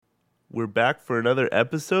We're back for another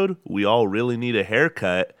episode. We all really need a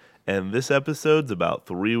haircut, and this episode's about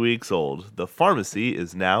 3 weeks old. The pharmacy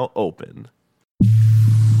is now open.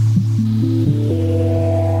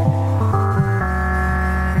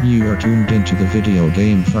 You are tuned into the video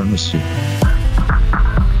game pharmacy.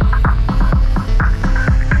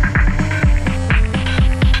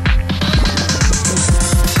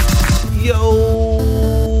 Yo!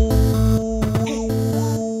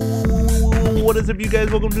 What is up, you guys?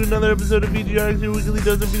 Welcome to another episode of VGRx, your weekly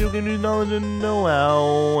dose of video game news, knowledge, and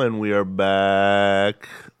know-how. And we are back.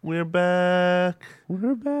 We're back.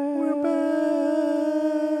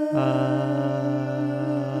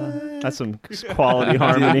 That's some quality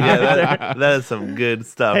harmony. Yeah, that is some good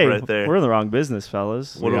stuff right there. We're in the wrong business,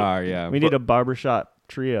 fellas. We are, yeah. We need a barbershop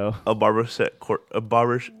trio. A barbershop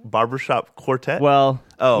quartet? Well,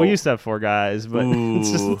 we used to have 4 guys, but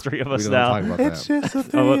it's just the 3 of us We now. don't talk about It's that. just the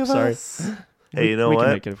 3 of sorry. us. Hey, you know we what?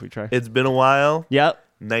 can make it if we try. It's been a while. Yep,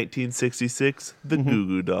 1966, the Goo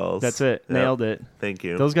Goo Dolls. that's it. Yep. Nailed it. Thank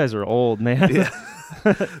you. Those guys are old, man. Yeah.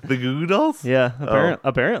 The Goo Goo Dolls? Yeah, Oh.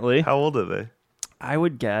 apparently. How old are they? I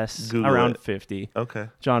would guess Google around it. 50. Okay.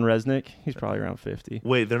 John Resnick, he's probably around 50.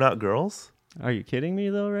 Wait, they're not girls? Are you kidding me,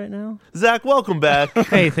 though, right now? Zach, welcome back.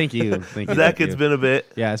 Hey, thank you. Thank you. Zach, thank it's you. been a bit.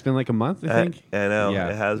 Yeah, it's been like a month, I think. I know. Yeah,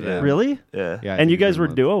 It has yeah. been. Really? Yeah. Yeah, I And you think it's guys been were a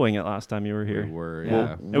month. duoing it last time you were here. We were,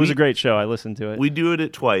 Well, yeah. It was a great show. I listened to it. We do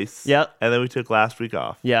it twice. Yep. And then we took last week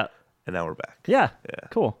off. Yeah. And now we're back. Yeah. Yeah.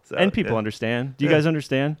 Cool. So, And people yeah. understand. Do you Yeah. guys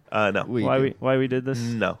understand No. why we did this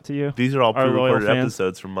No. to you? These are all Our loyal pre-recorded fans?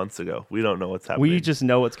 episodes from months ago. We don't know what's happening. We just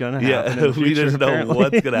know what's going to happen. Yeah, in the we future, just know apparently.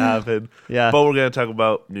 what's going to happen. Yeah. But we're going to talk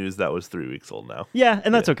about news that was 3 weeks old now. Yeah,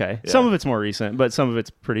 and that's okay. Yeah. Some of it's more recent, but some of it's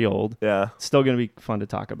pretty old. Yeah. It's still going to be fun to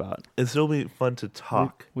talk about. It's still be fun to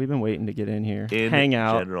talk We've been waiting to get in here, in hang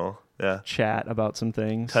out, general. Yeah. chat about some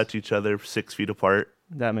things. Touch each other 6 feet apart.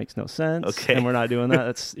 That makes no sense. Okay. And we're not doing that.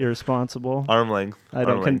 That's irresponsible. Arm length. I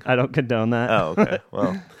Arm length. don't condone that. Oh, okay.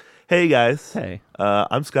 Well, hey, guys. Hey.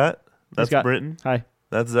 I'm Scott. That's Scott. Britton. Hi.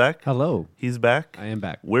 That's Zach. Hello. He's back. I am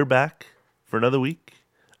back. We're back for another week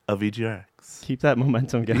of VGRx. Keep that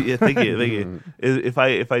momentum going. Yeah, thank you. Thank you. If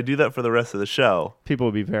I do that for the rest of the show, People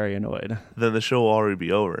will be very annoyed. then the show will already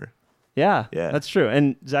be over. Yeah, Yeah. that's true.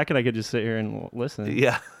 And Zach and I could just sit here and listen.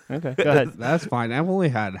 Yeah. Okay, go ahead. That's fine. I've only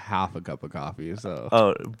had half a cup of coffee, so.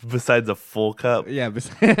 Oh, besides a full cup. Yeah, but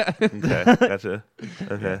Okay, gotcha.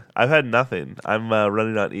 Okay, I've had nothing. I'm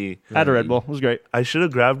running on E. I had a Red Bull. It was great. I should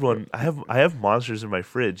have grabbed one. I have monsters in my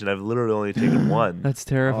fridge, and I've literally only taken one. That's I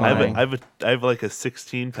terrifying. have like a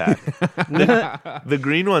 16 pack. The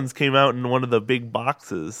green ones came out in one of the big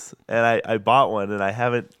boxes, and I bought one, and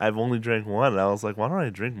I've only drank one, and I was like, why don't I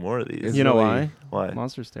drink more of these? It's You know really- why? Why?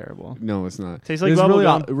 Monster's terrible. no, it's not. Tastes like it's bubble really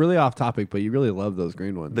gum. really off topic, but you really love those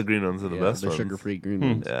green ones. The green ones are the best the ones. sugar-free green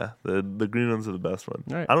ones. Yeah, the green ones are the best one.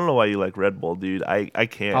 All right. I don't know why you like Red Bull, dude. I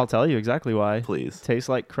can't. I'll tell you exactly why. Please. Tastes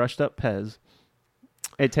like crushed up Pez.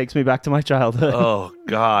 It takes me back to my childhood. Oh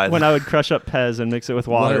God. When I would crush up Pez and mix it with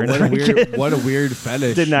water. What and a drink weird, it. what a weird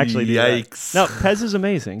fetish. Didn't actually do that. Yikes. No, Pez is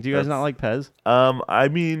amazing. Do you guys not like Pez? I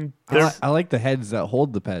mean, they're I like the heads that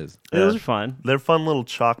hold the Pez. Those are fun. they're fun little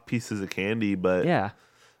chalk pieces of candy, but Yeah.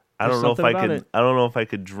 I don't There's know if something I about could. it. I don't know if I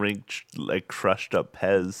could drink like crushed up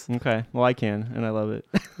Pez. Okay. Well, I can, and I love it.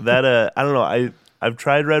 That I don't know. I've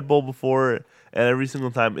tried Red Bull before, and every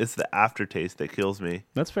single time it's the aftertaste that kills me.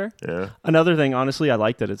 That's fair. Yeah. Another thing, honestly, I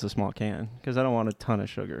like that it's a small can because I don't want a ton of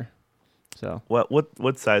sugar. So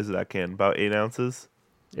What size is that can? About 8 ounces.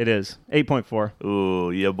 it is 8.4.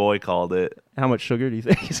 Ooh, yeah, boy called it. How much sugar do you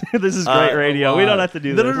think? This is great radio. We don't have to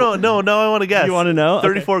do No, this. no. I want to guess. You want to know? Okay.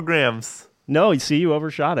 34 grams. No, you see, you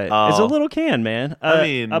overshot it. Oh. It's a little can, man. I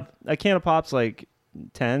mean- a can of pop's like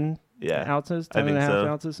 10 Yeah, ounces, I 10 and a think half so.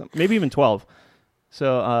 ounces, maybe even 12.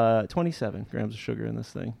 So 27 grams of sugar in this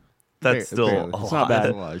thing. That's still Barely. a It's lot. not bad.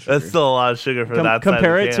 That's a lot of sugar. That's still a lot of sugar for that.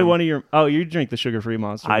 Compare size it of to can. one of your. Oh, you drink the sugar-free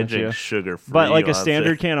Monster. I don't drink you? sugar free. But like a Monster.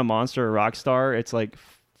 standard can of Monster or Rockstar, it's like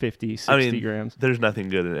 50, 60 grams. There's nothing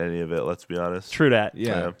good in any of it. Let's be honest. True that.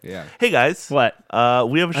 Yeah. Hey guys, What?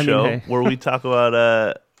 we have a I mean, show hey. where we talk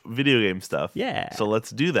about video game stuff. Yeah. So let's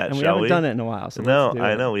do that, And we shall haven't we? done it in a while. So No, let's do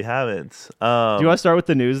I it. know we haven't. Do you want to start with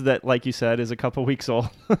the news that, like you said, is a couple weeks old,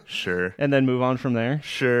 Sure. and then move on from there?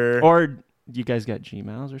 Sure. Or you guys got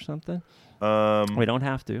Gmails or something? Um, We don't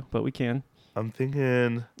have to, but we can. I'm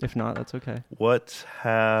thinking, If not, that's okay. what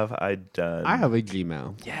have I done? I have a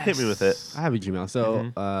Gmail. Hit me with it. I have a Gmail.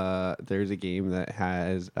 So Mm-hmm. there's a game that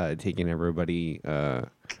has taken everybody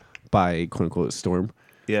by quote unquote storm.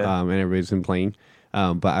 Yeah. And everybody's been playing.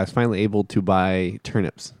 But I was finally able to buy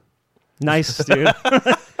turnips. Nice, dude.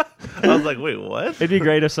 I was like, wait, what? It'd be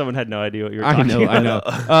great if someone had no idea what you were I talking know, about.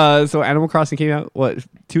 I know. So Animal Crossing came out, what,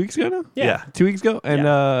 2 weeks ago now? Yeah. 2 weeks ago,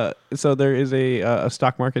 and so there is a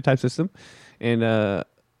stock market type system, and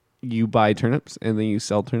you buy turnips and then you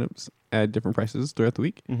sell turnips at different prices throughout the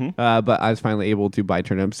week. But I was finally able to buy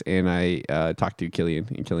turnips, and I talked to Killian,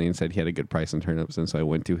 and Killian said he had a good price on turnips, and so I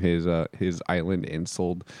went to his island and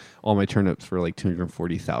sold all my turnips for like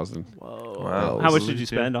 240,000. Whoa. Wow. How much did you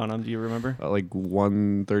spend on them? Do you remember? Like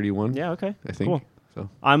 131. Yeah, okay. I think. Cool. So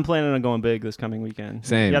I'm planning on going big this coming weekend.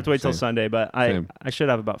 Same, You have to wait till same. Sunday, but I Same. should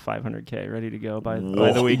have about $500K ready to go by the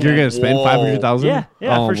Whoa. weekend. you're gonna spend Whoa. 500,000?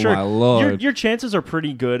 Yeah, oh, for sure. My Lord. Your chances are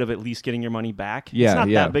pretty good of at least getting your money back. Yeah, it's not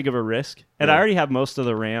yeah. that big of a risk. And Yeah. I already have most of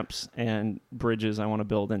the ramps and bridges I want to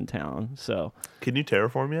build in town. So Can you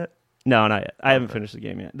terraform yet? no, not yet. I haven't finished the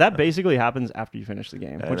game yet. That basically happens after you finish the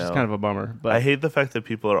game, I which is know. kind of a bummer. But I hate the fact that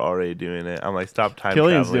people are already doing it. I'm like, stop time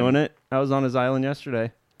Killian's traveling. doing it. I was on his island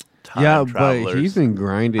yesterday. Time Yeah, travelers. but he's been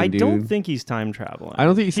grinding, I dude. don't think he's time traveling. I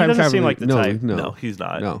don't think he's he time doesn't traveling. seem like the no, type. No, No, he's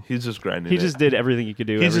not. No. He's just grinding. He it. just did everything he could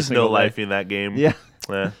do. He's every just no single day. life in that game. Yeah.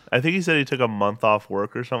 Yeah. I think he said he took a month off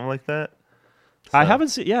work or something like that. I So- haven't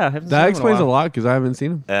seen. Yeah, I haven't seen That him in explains a while. lot because I haven't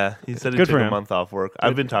seen him. Yeah, he said he Good took for a him. month off work.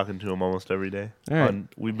 I've been talking to him almost every day. All right.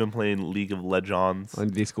 We've been playing League of Legends, On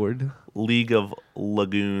Discord. League of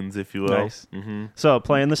Lagoons, if you will. Nice. hmm So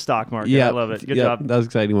playing the stock market. Yeah, I love it. Good yeah, job. That was an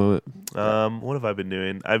exciting moment. What have I been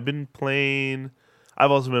doing?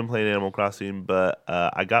 I've also been playing Animal Crossing, but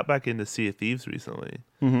I got back into Sea of Thieves recently.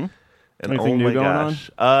 Mm-hmm. And Anything oh new my going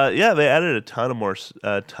gosh. Yeah, they added a ton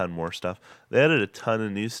more stuff. They added a ton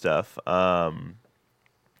of new stuff.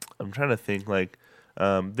 I'm trying to think, like,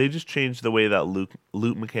 they just changed the way that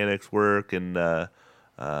loot mechanics work, and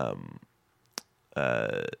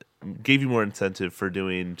gave you more incentive for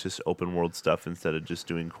doing just open world stuff instead of just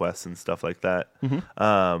doing quests and stuff like that.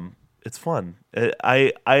 It's fun.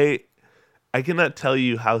 I cannot tell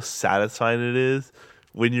you how satisfying it is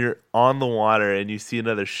when you're on the water and you see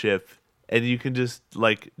another ship and you can just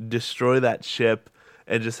like destroy that ship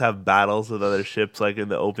and just have battles with other ships like in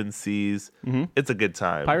the open seas. It's a good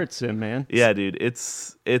time. Pirate Sim, man. Yeah, dude,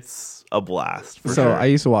 it's a blast. For So sure. I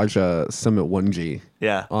used to watch Summit 1G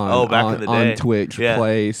yeah. on, Back in the day on Twitch Yeah.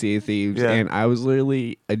 play Sea of Thieves, Yeah. and I was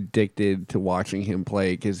literally addicted to watching him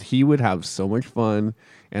play because he would have so much fun,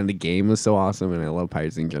 and the game was so awesome, and I love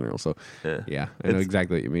pirates in general. So yeah, I know It's-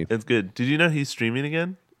 exactly what you mean. It's good. Did you know he's streaming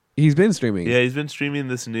again? He's been streaming. Yeah, he's been streaming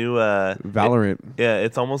this new Valorant.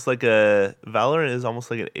 it's almost like Valorant is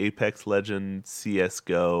almost like an Apex Legend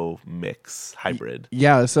CS:GO mix hybrid.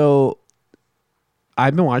 Yeah, so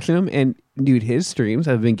I've been watching him, and dude, his streams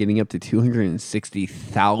have been getting up to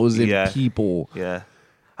 260,000 Yeah. people. Yeah.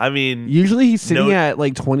 I mean, Usually he's sitting No- at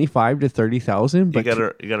like 25 to 30,000, you but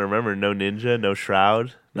gotta remember, no Ninja, no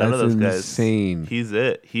Shroud, none of That's those guys. insane. He's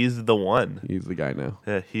it. He's the one. he's the guy now.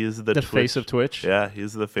 Yeah, he's The Twitch. face of Twitch. Yeah,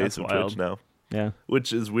 he's the face That's of wild. Twitch now. Yeah.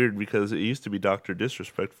 Which is weird because it used to be Dr.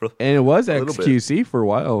 Disrespect for. And it was A little bit. XQC for a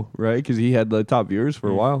while, right? Because he had the top viewers for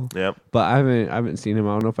a while. Yep. But I haven't seen him.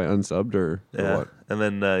 I don't know if I unsubbed or Yeah. what. And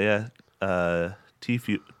then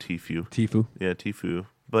Tfue. Tifu. Yeah, Tfue.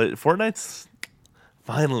 But Fortnite's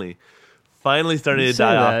finally starting You to say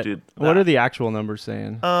die that. off, dude. What are the actual numbers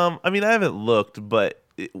saying? I mean, I haven't looked, but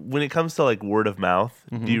when it comes to like word of mouth,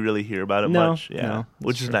 do you really hear about it No, much? Yeah, no,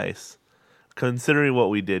 which that's is true. nice, considering what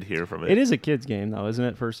we did hear from it. It is a kid's game, though, isn't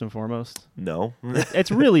it? First and foremost, No.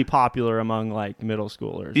 it's really popular among like middle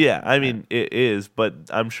schoolers. Yeah, I mean it is, but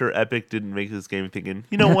I'm sure Epic didn't make this game thinking,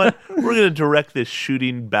 you know what, we're gonna direct this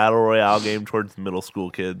shooting battle royale game towards middle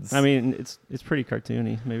school kids. I mean, it's pretty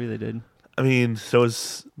cartoony. Maybe they did I mean, so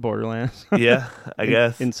is Borderlands. yeah, I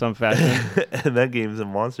guess. in some fashion. And that game's a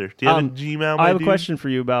monster. Do you have a Gmail? I have dude? a question for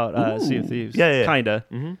you about Sea of Thieves. Yeah. Kinda.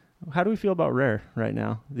 Mhm. How do we feel about Rare right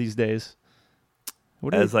now these days?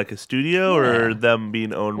 What do As like a studio or them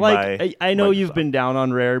being owned like by I know you've Microsoft? been down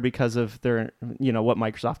on Rare because of their what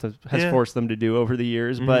Microsoft has Yeah. forced them to do over the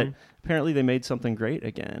years, but Mhm. apparently they made something great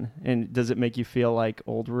again. And does it make you feel like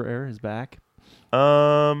old Rare is back?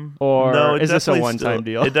 Or Or is this a one-time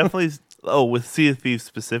deal? It definitely. With Sea of Thieves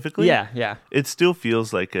specifically, Yeah. it still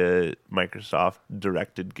feels like a Microsoft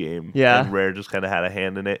directed game. Yeah. And Rare just kind of had a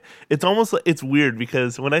hand in it. It's almost like it's weird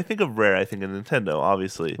because when I think of Rare, I think of Nintendo,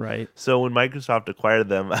 obviously. Right. So when Microsoft acquired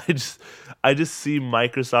them, I just see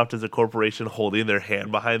Microsoft as a corporation holding their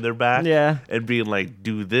hand behind their back, Yeah. and being like,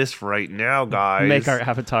 "Do this right now, guys. Make our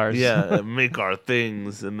avatars. yeah, make our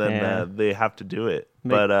things," and then Yeah. they have to do it.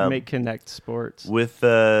 Make Connect Sports. with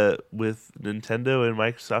Nintendo and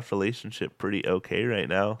Microsoft relationship pretty okay right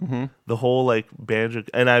now. Mm-hmm. The whole like Banjo,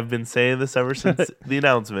 and I've been saying this ever since the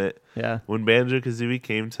announcement. Yeah. When Banjo-Kazooie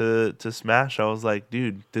came to Smash, I was like,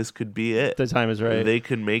 dude, this could be it. The time is right. They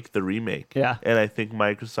could make the remake. Yeah. And I think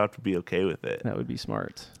Microsoft would be okay with it. That would be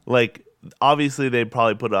smart. Like, obviously, they'd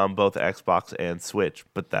probably put it on both Xbox and Switch,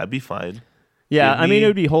 but that'd be fine. Yeah, Give I mean, me- it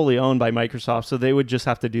would be wholly owned by Microsoft, so they would just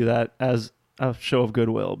have to do that as a show of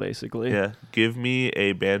goodwill, basically. Yeah. Give me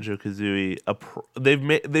a Banjo-Kazooie.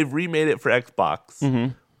 They've remade it for Xbox,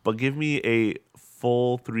 Mm-hmm. but give me a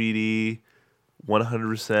full 3D,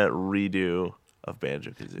 100% redo of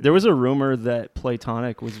Banjo-Kazooie. There was a rumor that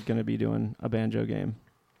Playtonic was going to be doing a banjo game.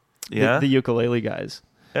 Yeah? The ukulele guys.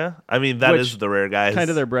 Yeah. I mean, that Which is the rare guys. Kind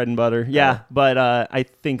of their bread and butter. Yeah, but I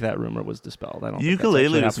think that rumor was dispelled. I don't think that's Ukulele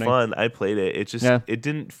actually was happening. fun. I played it. It just it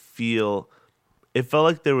didn't feel. It felt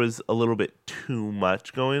like there was a little bit too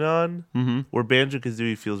much going on. Mm-hmm. Where Banjo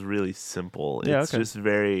Kazooie feels really simple. Yeah, It's okay. just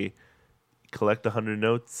very collect 100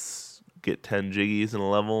 notes, get 10 jiggies in a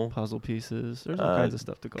level, Puzzle pieces. There's all kinds of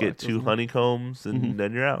stuff to collect. get 2 isn't there? honeycombs, and Mhm.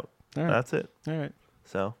 then you're out. All right. That's it. All right.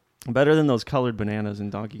 So, Better than those colored bananas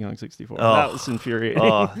in Donkey Kong 64. Oh. That was infuriating.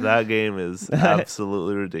 oh, that game is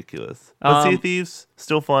absolutely ridiculous. But Sea Um, of Thieves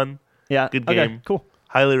still fun. Yeah. Good okay, game. Cool.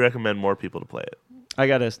 Highly recommend more people to play it. I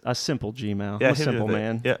got a simple Gmail. Yeah, I'm a hit me simple with it.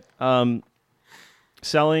 man. Yeah.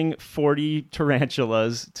 Selling 40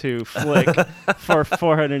 tarantulas to Flick for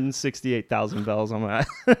 468,000 bells on my.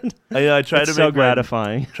 I try It's to so make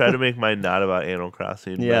gratifying. try to make mine not about Animal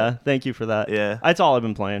Crossing. but Yeah, thank you for that. Yeah. That's all I've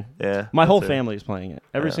been playing. Yeah. My whole that's it. family is playing it.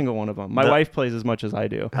 Every Yeah. single one of them. My No. wife plays as much as I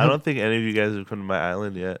do. I don't think any of you guys have come to my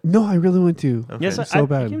island yet. No, I really want to. Okay. Yes, so I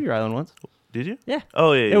bad. came to your island once. Did you? Yeah.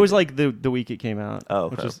 Oh yeah. It was like the week it came out. Oh,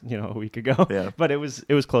 which okay. was a week ago. Yeah. But it was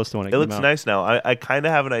close to when it It came looks out. nice now. I kind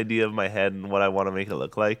of have an idea of my head and what I want to make it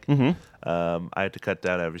look like. Mm-hmm. I have to cut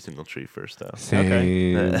down every single tree first, though.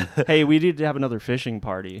 Same. Hey, we need to have another fishing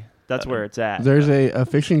party. That's where it's at. There's a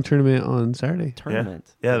fishing tournament on Saturday.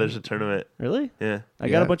 Tournament. Yeah, there's a tournament. Really? Yeah. I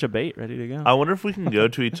got Yeah. a bunch of bait ready to go. I wonder if we can go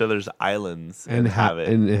to each other's islands and, And have it.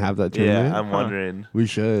 and have that tournament. Yeah, I'm wondering. We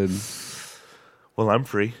should. Well, I'm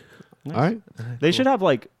free. Nice. All right. They should have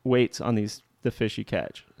like weights on the fish you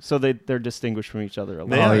catch, so they're distinguished from each other a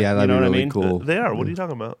lot. Yeah. Oh yeah, that'd you know be what really I mean? cool. They are. What are you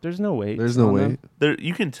talking about? There's no weight. There's no way.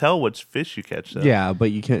 You can tell which fish you catch, though. Yeah, but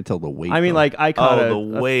you can't tell the weight. I mean, though. like I caught Oh, a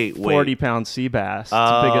the weight. 40-pound sea bass. It's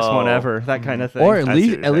the biggest one Oh. ever. That kind of thing. or at I see least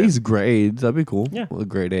what you're at saying. least grades. That'd be cool. Yeah. Well,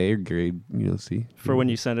 grade A or grade C. for when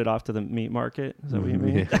you send it off to the meat market. Is that what you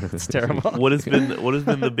mean? Yeah. It's terrible. What has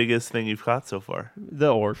been the biggest thing you've caught so far? The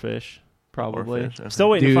oarfish, probably. Oarfish, okay. Still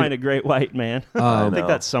waiting Dude. to find a great white, man. I think No.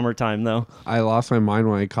 that's summertime though. I lost my mind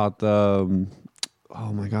when I caught the.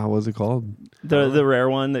 Oh my god, what was it called? The rare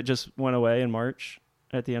one that just went away in March,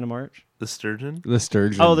 at the end of March. The sturgeon? The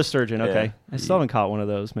sturgeon. Oh, the sturgeon. Okay, Yeah. I still haven't caught one of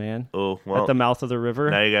those, man. Oh, well. At the mouth of the river.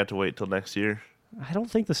 Now you got to wait till next year. I don't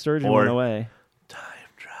think the sturgeon Or- went away. Time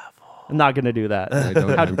travel. I'm not gonna do that. I don't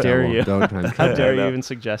How time dare travel. you? Don't time How travel. dare you know. even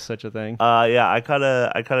suggest such a thing? Yeah, I caught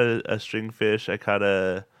a stringfish. I caught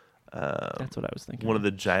a That's what I was thinking. one of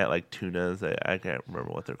the giant like tunas. I can't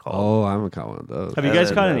remember what they're called. Oh, I haven't caught one of those. Have you and guys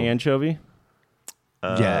then, caught an um, anchovy?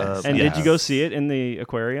 Yes. And did you go yes. see it in the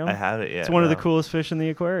aquarium? I haven't yet. It's one of the no. coolest fish in the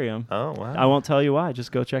aquarium. Oh wow! I won't tell you why.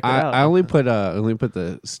 Just go check it out. I only put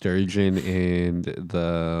the sturgeon and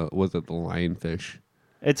the lionfish.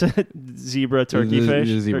 It's a zebra turkey The fish.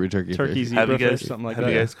 zebra or turkey turkey fish. have zebra you guys fish, something like have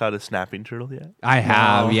that. you guys caught a snapping turtle yet? I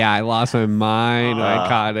have. No. Yeah, I lost my mind when I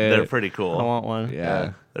caught it. They're pretty cool. I want one.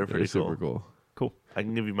 yeah, they're pretty super cool. Cool. I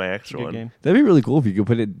can give you my It's a extra good one. game. That'd be really cool if you could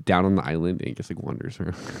put it down on the island and it just like wanders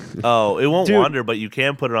around. Oh, it won't Dude. wander, but you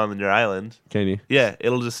can put it on your island. Can you? Yeah,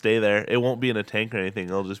 it'll just stay there. It won't be in a tank or anything.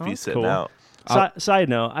 It'll just Oh, be that's sitting cool. out. Side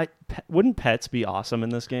note, wouldn't pets be awesome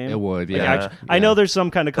in this game? It would. Like, Yeah. Yeah. I know there's some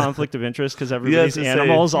kind of conflict of interest because everybody's to say,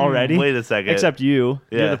 animals already. Wait a second. Except you.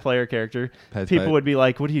 You're Yeah. the player character. Pet's People pet. would be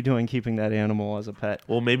like, what are you doing keeping that animal as a pet?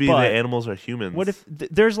 Well, maybe But the animals are humans. What if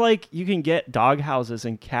there's like, you can get dog houses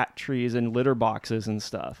and cat trees and litter boxes and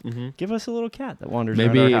stuff. Mhm. Give us a little cat that wanders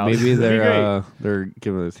Maybe around our house. maybe That'd be great. they're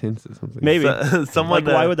giving us hints or something. Maybe. someone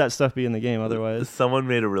Like, why would that stuff be in the game otherwise? someone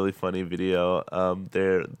made a really funny video.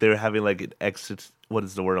 They're having like an what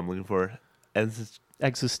is the word I'm looking for?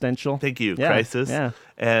 Existential. Thank you, Yeah, crisis. yeah.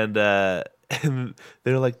 And and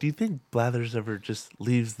they're like, do you think Blathers ever just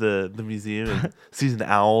leaves the museum and sees an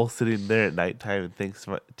owl sitting there at nighttime and thinks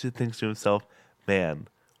to himself, man,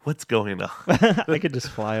 what's going on? I could just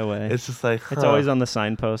fly away. It's just like It's always on the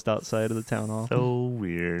signpost outside of the town hall. so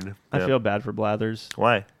weird. I Yeah. feel bad for Blathers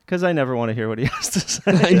Why? Because I never want to hear what he has to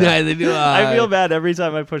say. Neither do I feel bad every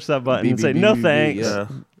time I push that button and say, no thanks. Yeah.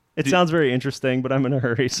 It sounds very interesting, but I'm in a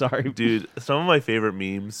hurry. Sorry. Dude, some of my favorite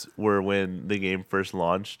memes were when the game first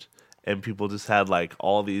launched and people just had like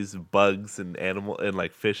all these bugs and animal and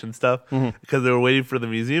like fish and stuff because they were waiting for the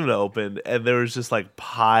museum to open, and there was just like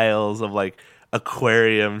piles of like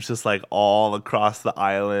aquariums just like all across the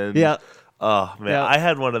island. Yeah. Oh man, Yeah. I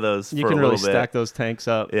had one of those. You for can a really little bit. stack those tanks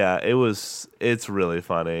up. Yeah, it's really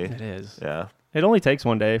funny. It is. Yeah. It only takes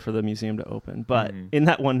one day for the museum to open, but in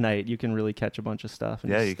that one night, you can really catch a bunch of stuff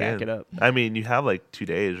and Yeah, just you stack can. it up. I mean, you have like 2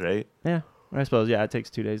 days, right? Yeah, I suppose. Yeah, it takes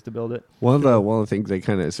 2 days to build it. One of the things that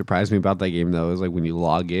kind of surprised me about that game though is like when you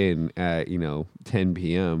log in at 10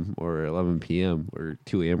 p.m. or 11 p.m. or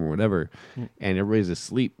 2 a.m. or whatever, and everybody's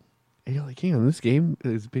asleep, and you're like, "Hang on, this game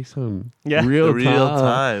is based on real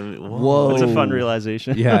time. Whoa, It's a fun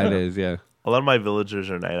realization. Yeah, it is. Yeah, A lot of my villagers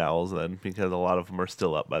are night owls then, because a lot of them are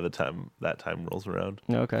still up by the time that time rolls around.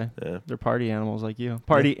 Okay. Yeah. They're party animals like you.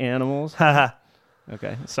 Party animals. Haha.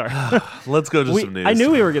 Okay, sorry. Let's go to some news. I knew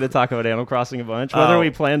we were going to talk about Animal Crossing a bunch, whether Oh, we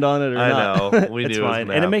planned on it or I not. know. We it's knew it was fine,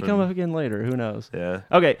 gonna and it may happen. come up again later. Who knows? Yeah.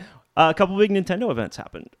 Okay, a couple big Nintendo events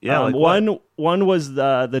happened. Yeah, like what? one was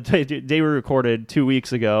the day we recorded 2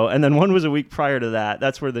 weeks ago, and then one was a week prior to that.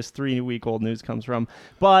 That's where this 3-week-old news comes from.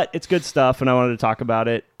 But it's good stuff, and I wanted to talk about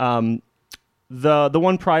it. The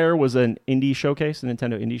one prior was an indie showcase, a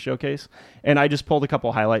Nintendo indie showcase, and I just pulled a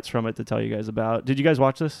couple highlights from it to tell you guys about. Did you guys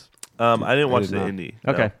watch this? I didn't watch did the not. indie.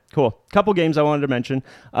 No. Okay, cool. Couple games I wanted to mention.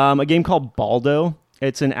 A game called Baldo.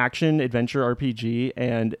 It's an action adventure RPG,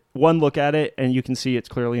 and one look at it, and you can see it's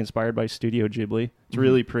clearly inspired by Studio Ghibli. It's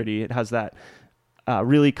really pretty. It has that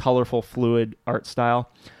really colorful, fluid art style.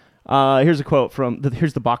 Here's a quote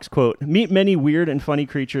here's the box quote. Meet many weird and funny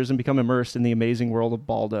creatures and become immersed in the amazing world of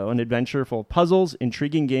Baldo, an adventure full of puzzles,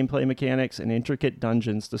 intriguing gameplay mechanics, and intricate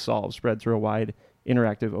dungeons to solve, spread through a wide,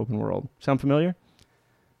 interactive open world. Sound familiar?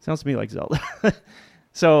 Sounds to me like Zelda.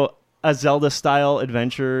 So, a Zelda-style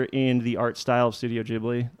adventure in the art style of Studio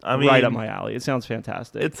Ghibli. I mean, right up my alley. It sounds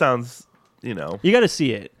fantastic. It sounds, You got to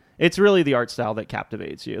see it. It's really the art style that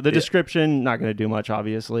captivates you. The description, not going to do much,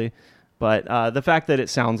 obviously. But the fact that it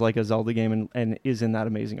sounds like a Zelda game and is in that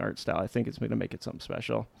amazing art style, I think it's going to make it something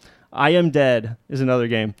special. I Am Dead is another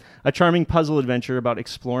game. A charming puzzle adventure about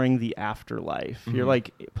exploring the afterlife. You're like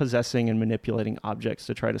possessing and manipulating objects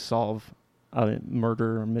to try to solve a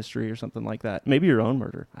murder or mystery or something like that. Maybe your own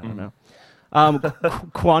murder. I don't know.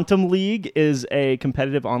 Quantum League is a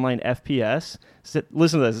competitive online FPS.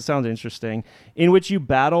 Listen to this. It sounds interesting. In which you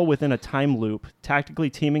battle within a time loop, tactically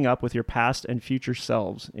teaming up with your past and future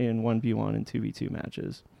selves in 1v1 and 2v2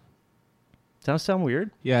 matches. Sound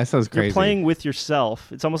weird? yeah, it sounds crazy. You're playing with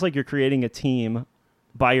yourself. It's almost like you're creating a team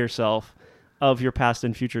by yourself of your past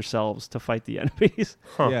and future selves to fight the enemies.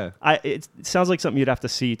 Yeah, It sounds like something you'd have to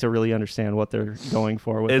see to really understand what they're going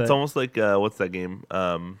for with it. It's almost like what's that game?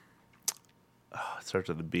 It starts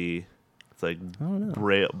with a B. It's like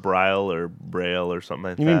Braille or Braille or something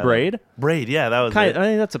like that. You mean Braid? Braid, yeah, that was I it.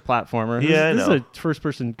 think that's a platformer. Yeah, this I know. is a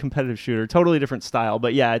first-person competitive shooter, totally different style,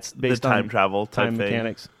 but yeah, it's The based time on travel type time thing.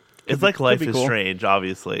 mechanics. It's like Life be is cool. Strange,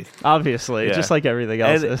 obviously. Obviously, Yeah. just like everything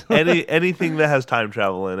else is. Anything that has time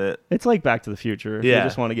travel in it. It's like Back to the Future. If Yeah. you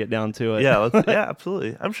just want to get down to it. Yeah, yeah,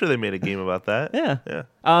 absolutely. I'm sure they made a game about that. Yeah.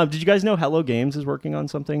 Yeah. Did you guys know Hello Games is working on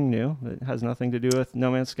something new that has nothing to do with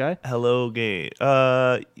No Man's Sky? Hello game. It's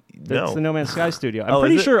No. the No Man's Sky studio. I'm Oh,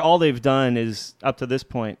 pretty is it? sure all they've done is, up to this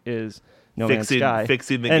point, is No Man's Sky.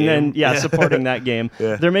 Fixing the and game. then, supporting that game.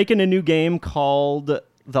 Yeah. They're making a new game called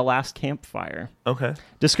The Last Campfire. Okay.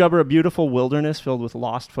 Discover a beautiful wilderness filled with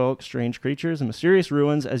lost folk, strange creatures, and mysterious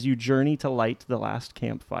ruins as you journey to light the last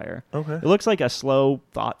campfire. Okay. It looks like a slow,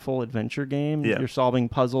 thoughtful adventure game. Yeah. You're solving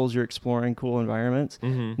puzzles, you're exploring cool environments.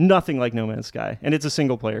 Mm-hmm. Nothing like No Man's Sky. And it's a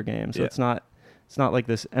single-player game, so Yeah. it's not like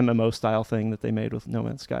this MMO-style thing that they made with No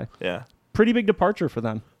Man's Sky. Yeah. Pretty big departure for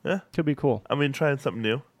them. Yeah. Could be cool. I mean, trying something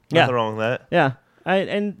new. Yeah. Nothing wrong with that. Yeah.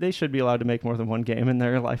 And they should be allowed to make more than one game in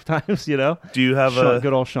their lifetimes, you know? Do you have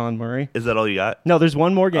Good old Sean Murray. Is that all you got? No, there's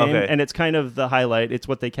one more game, Okay. and it's kind of the highlight. It's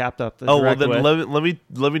what they capped up the Oh well, direct then with.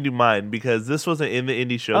 let me do mine, because this wasn't in the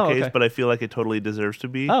indie showcase, okay. but I feel like it totally deserves to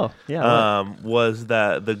be. Oh, yeah. Was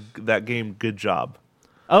that game Good Job?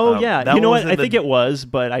 Yeah. that You know was what? in I the- think it was,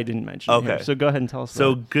 but I didn't mention it Okay. here. So go ahead and tell us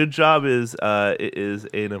So about it. Good Job is it is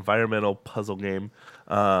an environmental puzzle game.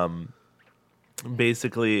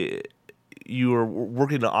 Basically, you were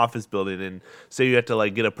working in an office building, and say you have to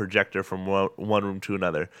like get a projector from one room to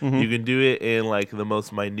another. You can do it in like the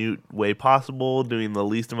most minute way possible, doing the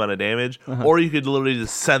least amount of damage, or you could literally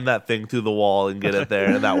just send that thing through the wall and get it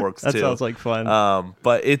there, and that works That too. sounds like fun.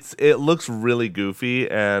 But it looks really goofy,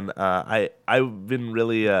 and I've been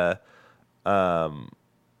really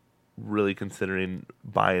really considering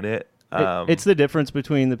buying it. It's the difference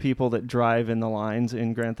between the people that drive in the lines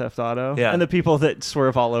in Grand Theft Auto Yeah. and the people that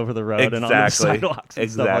swerve all over the road and on the sidewalks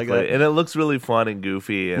and stuff like that. And it looks really fun and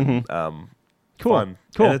goofy and Cool. fun.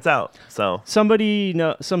 Cool. And it's out. So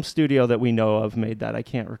Some studio that we know of made that. I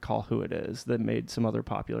can't recall who it is that made some other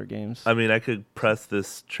popular games. I mean, I could press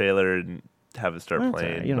this trailer and have it start That's all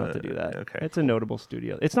playing. right. You don't have but- to do that. Okay. It's a notable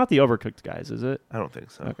studio. It's not the Overcooked guys, is it? I don't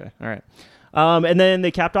think so. Okay. All right. And then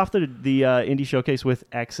they capped off the indie showcase with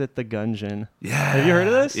Exit the Gungeon. Yeah. Have you heard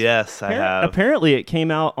of this? Yes, I have. Apparently, it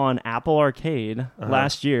came out on Apple Arcade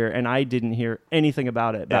last year, and I didn't hear anything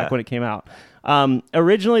about it back Yeah. when it came out.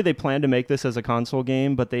 Originally, they planned to make this as a console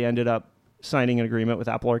game, but they ended up signing an agreement with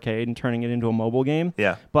Apple Arcade and turning it into a mobile game.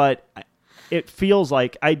 Yeah. But it feels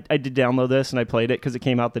like I did download this and I played it because it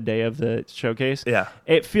came out the day of the showcase. Yeah.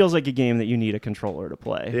 It feels like a game that you need a controller to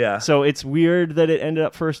play. Yeah. So it's weird that it ended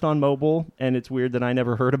up first on mobile, and it's weird that I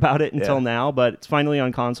never heard about it until Yeah. now, but it's finally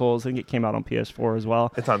on consoles. I think it came out on PS4 as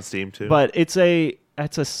well. It's on Steam too. But it's a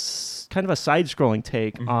kind of a side-scrolling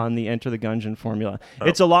take on the Enter the Gungeon formula. Oh.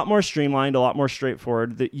 It's a lot more streamlined, a lot more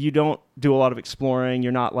straightforward. That you don't do a lot of exploring.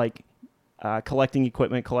 You're not like collecting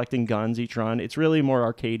equipment, collecting guns each run. It's really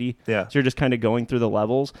more arcadey. Yeah. So you're just kind of going through the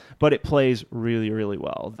levels, but it plays really, really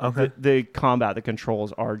well. Okay. The combat, the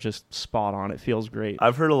controls are just spot on. It feels great.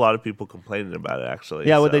 I've heard a lot of people complaining about it actually.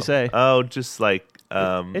 Yeah, what'd they say? Oh, just like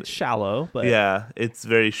It's shallow, but yeah, it's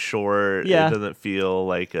very short. Yeah. It doesn't feel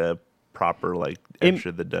like a proper like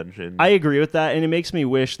enter the dungeon. I agree with that, and it makes me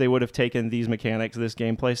wish they would have taken these mechanics, this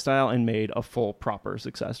gameplay style, and made a full proper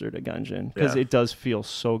successor to Gungeon, because Yeah. it does feel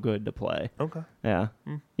so good to play. Okay. Yeah,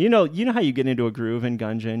 you know how you get into a groove in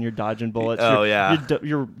Gungeon. You're dodging bullets. Oh, you're, yeah.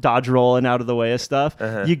 you're dodge rolling out of the way of stuff.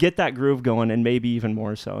 Uh-huh. You get that groove going, and maybe even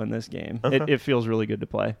more so in this game. Okay. It feels really good to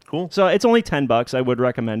play. Cool. So it's only $10. I would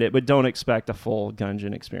recommend it, but don't expect a full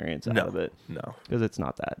Gungeon experience out of it, No. because it's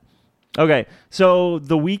not that. Okay, so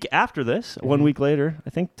the week after this, 1 week later, I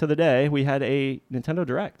think to the day, we had a Nintendo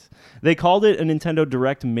Direct. They called it a Nintendo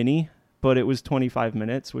Direct Mini, but it was 25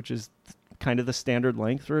 minutes, which is kind of the standard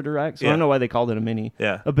length for a Direct. So I Yeah. don't know why they called it a Mini.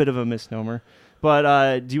 Yeah. A bit of a misnomer.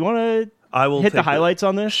 But do you want to I will hit the take it. highlights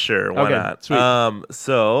on this? Sure, why Okay, not? sweet.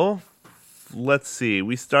 So let's see.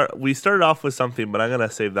 We started off with something, but I'm gonna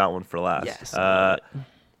save that one for last. Yes, I love it.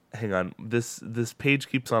 Hang on. This page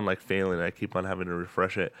keeps on like failing. I keep on having to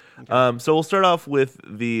refresh it. So we'll start off with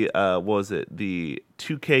the what was it? The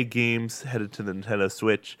 2K games headed to the Nintendo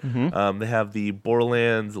Switch. They have the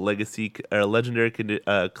Borderlands Legendary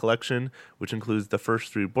Collection, which includes the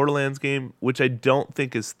first 3 Borderlands game, which I don't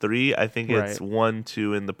think is 3. I think it's Right. 1,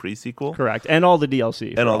 2, and the pre-sequel. Correct. And all the DLC.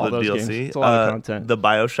 And for all the those DLC. games. It's a lot of content. The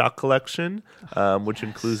BioShock collection, which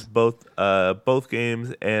includes both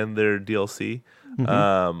games and their DLC.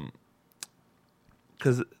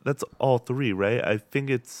 Because that's all 3, right? I think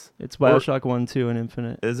it's Bioshock 1, 2, and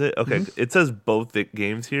Infinite. Is it? Okay. It says both the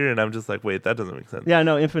games here, and I'm just like, wait, that doesn't make sense. Yeah,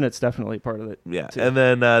 no, Infinite's definitely part of it. Yeah. too. And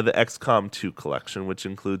then the XCOM 2 collection, which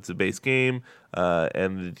includes the base game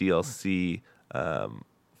and the DLC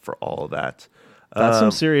for all of that. That's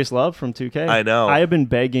some serious love from 2K. I know. I have been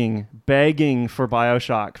begging for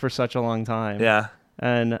Bioshock for such a long time. Yeah.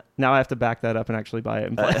 And now I have to back that up and actually buy it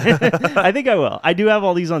and play it. I think I will. I do have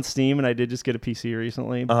all these on Steam, and I did just get a PC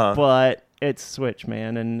recently. Uh-huh. But it's Switch,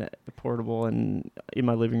 man, and portable and in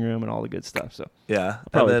my living room and all the good stuff. So Yeah.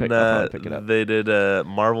 probably And I'll then probably pick it up. they did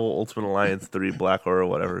Marvel Ultimate Alliance 3 Black or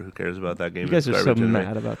whatever. Who cares about that game? You guys It's are so garbage anyway.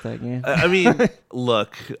 mad about that game. I mean,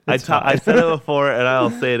 look, I It's fine. said it before, and I'll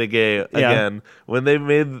say it again. Yeah. Again, when they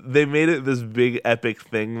made it this big epic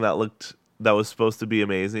thing that was supposed to be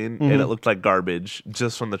amazing, and it looked like garbage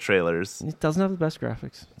just from the trailers. It doesn't have the best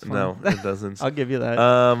graphics. It's fine. No, it doesn't. I'll give you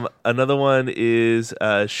that. Another is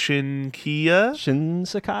Shinkia.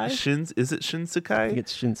 Shinsekai? Is it I Shinsekai? think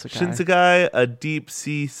it's Shinsekai. Shinsekai, a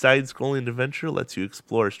deep-sea side-scrolling adventure, lets you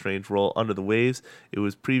explore a strange world under the waves. It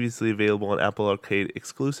was previously available on Apple Arcade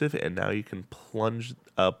exclusive, and now you can plunge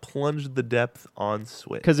the depth on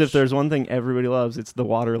Switch. Because if there's one thing everybody loves, it's the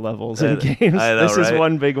water levels in games. I know, This is right?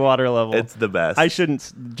 one big water level. It's the best. I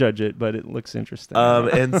shouldn't judge it, but it looks interesting.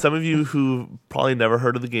 And some of you who probably never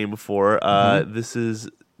heard of the game before,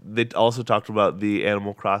 They also talked about the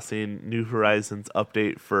Animal Crossing New Horizons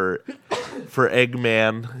update for for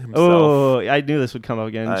Eggman himself. Oh, I knew this would come up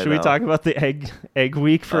again. I Should we know. talk about the egg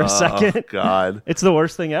week for a second? Oh, God. It's the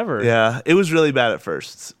worst thing ever. Yeah, it was really bad at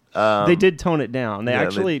first. They did tone it down. They yeah,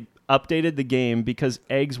 actually updated the game because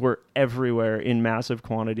eggs were everywhere in massive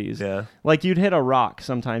quantities. Yeah. Like you'd hit a rock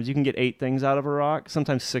sometimes. You can get 8 things out of a rock.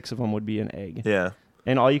 Sometimes 6 of them would be an egg. Yeah.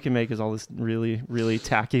 And all you can make is all this really, really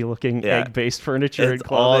tacky looking Yeah. egg-based furniture It's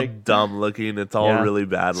and all clothing. dumb looking. It's all Yeah. really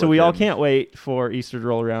bad So we all looking. can't wait for Easter to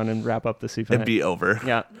roll around and wrap up this event. And be over.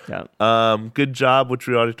 Yeah, yeah. Good job, which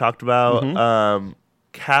we already talked about. Mm-hmm.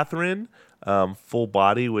 Catherine, Full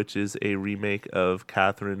Body, which is a remake of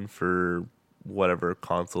Catherine for whatever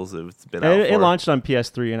consoles it's been out It for. launched on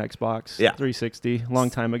PS3 and Xbox Yeah. 360 a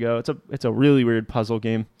long time ago. It's a really weird puzzle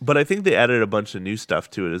game. But I think they added a bunch of new stuff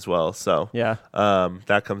to it as well. So Yeah.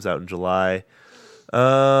 that comes out in July.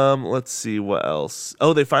 Let's see what else.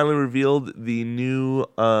 Oh, they finally revealed the new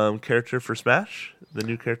character for Smash. The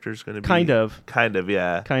new character is going to be Kind of,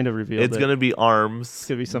 yeah. Kind of revealed It's it. going to be Arms. It's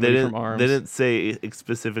gonna be somebody from Arms. They didn't say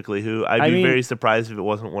specifically who. I'd I be mean, very surprised if it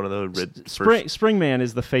wasn't one of the Springman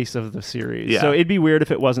is the face of the series. Yeah. So it'd be weird if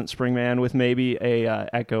it wasn't Springman with maybe a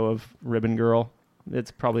echo of Ribbon Girl. It's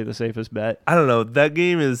probably the safest bet. I don't know. That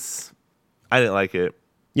game is. I didn't like it.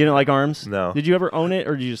 You don't like Arms? No. Did you ever own it,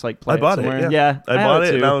 or did you just like play I bought it it. somewhere? Yeah. I have bought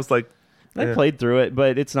it, too. and I was like, I played through it,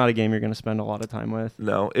 but it's not a game you're going to spend a lot of time with.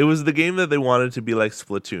 no. It was the game that they wanted to be like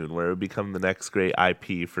Splatoon, where it would become the next great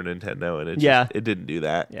IP for Nintendo, and it it didn't do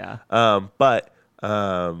that. Yeah.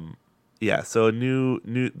 Yeah. So the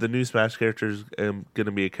new Smash character is going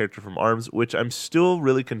to be a character from Arms, which I'm still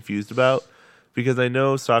really confused about. Because I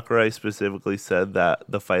know Sakurai specifically said that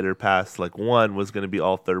the Fighter Pass, like 1, was going to be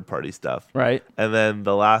all third-party stuff. Right. And then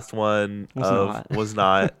the last one not. was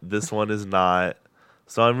not. This one is not.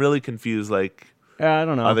 So I'm really confused. Like, I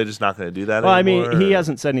don't know. are they just not going to do that Well, anymore? I mean, he or-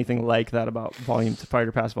 hasn't said anything like that about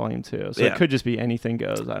Fighter Pass Volume 2. So Yeah. it could just be anything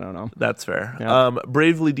goes. I don't know. That's fair. Yeah.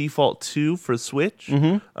 Bravely Default 2 for Switch,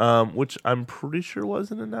 Mm-hmm. which I'm pretty sure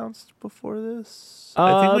wasn't announced before this.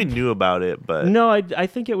 I think we knew about it, but... No, I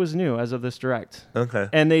think it was new as of this direct. Okay.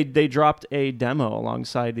 And they dropped a demo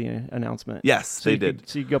alongside the announcement. Yes, So they you did.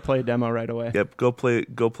 so you could go play a demo right away. Yep, go play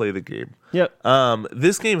the game. Yep.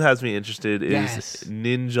 This game has me interested is Yes.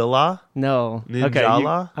 Ninjala. No. Ninjala?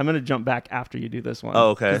 Okay. I'm going to jump back after you do this one.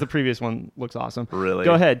 Oh, okay. Because the previous one looks awesome. Really?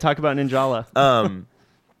 Go ahead. Talk about Ninjala.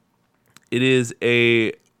 It is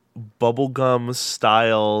a bubblegum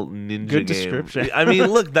style ninja Good game. description. I mean,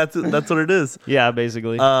 look, that's what it is. Yeah,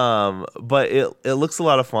 basically. But it looks a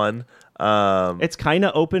lot of fun. It's kind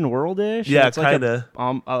of open world-ish. Yeah, It's like kinda.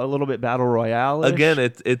 a little bit battle royale. Again,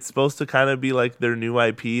 it's supposed to kind of be like their new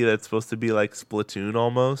IP that's supposed to be like Splatoon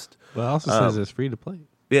almost. Well, it also says it's free to play.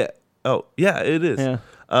 Yeah. Oh, yeah, it is. Yeah.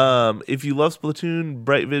 If you love Splatoon,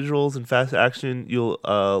 bright visuals, and fast action, you'll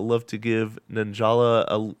love to give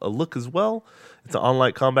Ninjala a look as well. It's an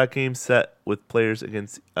online combat game set with players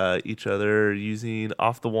against each other using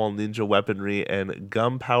off-the-wall ninja weaponry and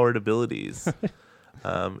gum-powered abilities.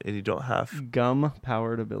 And you don't have...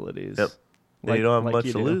 Gum-powered abilities. Yep. And you don't have much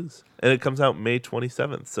you to do. lose. And it comes out May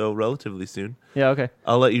 27th, so relatively soon. Yeah, okay.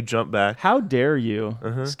 I'll let you jump back. How dare you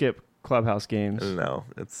skip Clubhouse games? No,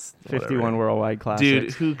 it's 51 whatever. worldwide classics.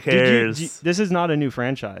 Dude, who Did cares? this is not a new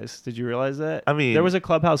franchise. Did you realize that? I mean- there was a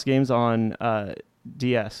Clubhouse games on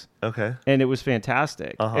DS, Okay. and it was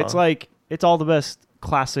fantastic. Uh-huh. It's all the best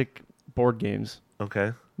classic board games.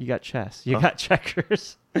 Okay. You got chess, you got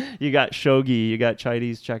checkers, you got shogi, you got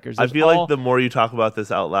Chinese checkers. I There's feel all- like the more you talk about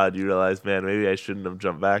this out loud, you realize, man, maybe I shouldn't have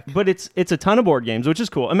jumped back. But it's a ton of board games, which is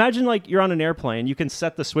cool. Imagine like you're on an airplane, you can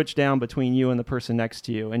set the switch down between you and the person next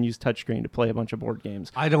to you, and use touchscreen to play a bunch of board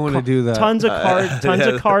games. I don't want to do that. Tons of yeah.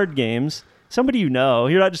 of card games. Somebody you know.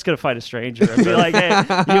 You're not just gonna fight a stranger and be like, "Hey,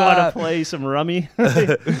 you want to play some rummy?"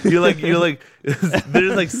 you're like they're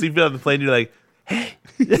just like sleeping on the plane. You're like,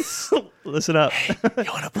 Listen up. you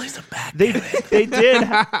want to play some backgammon?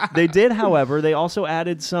 They did. However, they also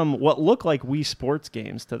added some what look like Wii Sports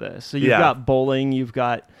games to this. So you've Yeah. got bowling. You've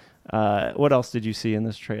got what else did you see in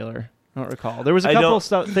this trailer? I don't recall. There was a couple of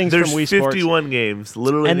things There's from Wii Sports. 51 games,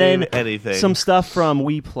 literally And name then anything. some stuff from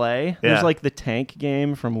Wii Play. There's Yeah. like the tank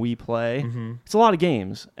game from Wii Play. Mm-hmm. It's a lot of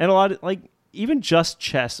games and a lot of like even just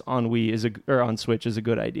chess on Wii or on Switch is a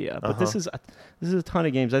good idea. But this is a ton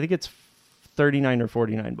of games. I think it's $39 or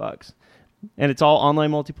 $49, and it's all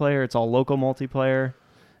online multiplayer. It's all local multiplayer.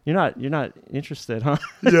 You're not interested, huh?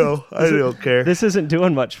 No, I don't care. This isn't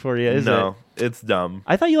doing much for you, is it? No, it's dumb.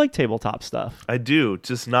 I thought you liked tabletop stuff. I do,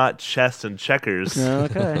 just not chess and checkers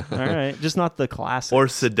Okay, all right, just not the classics. or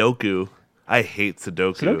Sudoku. I hate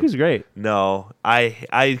Sudoku. Sudoku's great. No,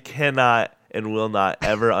 I cannot. and will not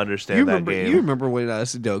ever understand You that remember? game. You remember when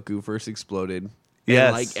Sudoku first exploded? Yes.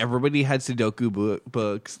 And, like everybody had Sudoku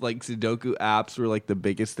books. Like Sudoku apps were like the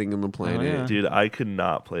biggest thing on the planet. yeah. Dude, I could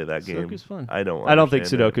not play that game. Sudoku's fun. I don't think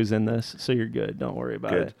understand it. Sudoku's in this, so you're good. Don't worry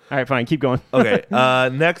about Good. it. All right, fine. Keep going. Okay.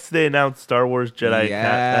 Next, they announced Star Wars Jedi Jedi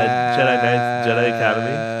Knights Jedi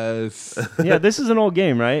Academy. Yes. Yeah, this is an old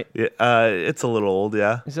game, right? Yeah, it's a little old,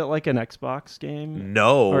 yeah. Is it like an Xbox game?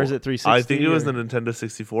 No, Or is it 360 I think it was or- a Nintendo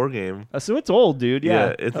 64 game. So it's old, dude.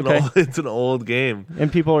 Yeah, it's okay. it's an old game.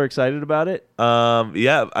 And people are excited about it.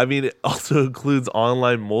 Yeah, I mean, it also includes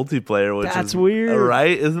online multiplayer, which That's is weird.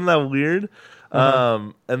 right? Isn't that weird?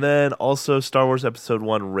 And then also Star Wars Episode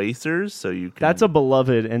 1 Racers, so you can That's a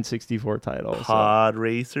beloved N64 title. so- pod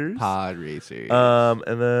racers. Pod racers.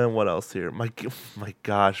 And then what else here? My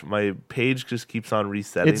gosh, my page just keeps on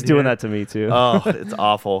resetting. It's doing here. that to me too. Oh, it's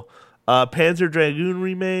awful. Panzer Dragoon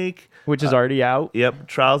remake. Which is already out. Yep,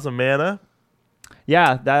 Trials of Mana.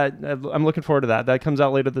 Yeah, that I'm looking forward to that. That comes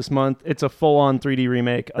out later this month. It's a full-on 3D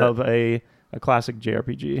remake of a classic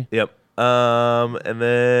JRPG. Yep. And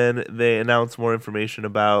then they announced more information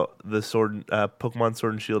about the Pokemon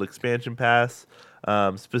Sword and Shield expansion pass.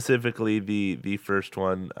 Specifically, the first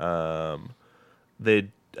one. They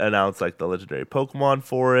announced like the legendary Pokemon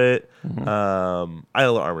for it. Isle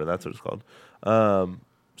of Armor, that's what it's called.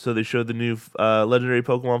 So they showed the new legendary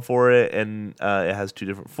Pokemon for it, and it has 2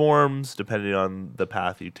 different forms depending on the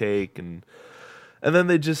path you take, and then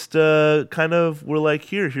they just kind of were like,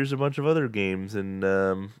 here's a bunch of other games, and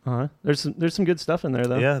There's some good stuff in there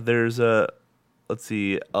though. yeah, there's let's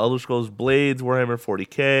see, Elder Scrolls Blades, Warhammer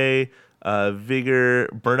 40K, Vigor,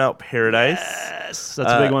 Burnout Paradise. Yes,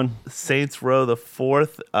 that's a big one. Saints Row the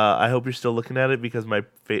 4th. I hope you're still looking at it because my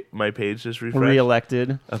page just refreshed.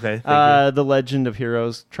 Re-elected. Okay, thank The Legend of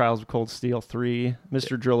Heroes, Trials of Cold Steel 3,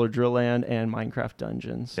 Mr. Driller Drill Land, and Minecraft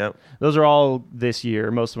Dungeons. Yep. Those are all this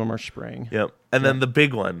year. Most of them are spring. Yep. And then the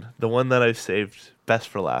big one, the one that I've saved best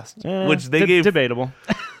for last, which they gave debatable.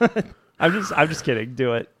 I'm just kidding.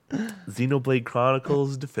 Do it. Xenoblade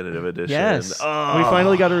Chronicles Definitive Edition. Yes. Oh. We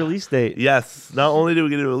finally got a release date. Yes. Not only did we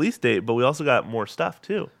get a release date, but we also got more stuff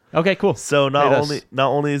too. Okay, cool. So not Hit us.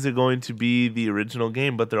 only is it going to be the original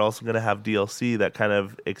game, but they're also going to have DLC that kind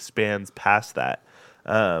of expands past that.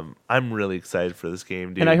 I'm really excited for this game,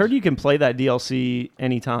 dude. And I heard you can play that DLC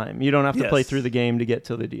anytime. You don't have to play Yes. through the game to get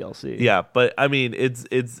to the DLC. Yeah, but I mean,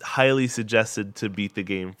 it's highly suggested to beat the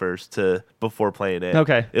game first before playing it.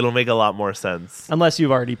 Okay. It'll make a lot more sense. Unless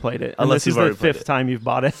you've already played it. And Unless this you've is the already played 5th it. time you've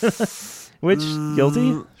bought it. Which,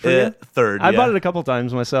 guilty? For you? Third. I bought it a couple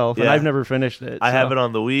times myself, and Yeah. I've never finished it. I so. have it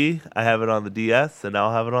on the Wii, I have it on the DS, and now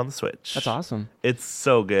I'll have it on the Switch. That's awesome. It's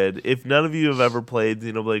so good. If none of you have ever played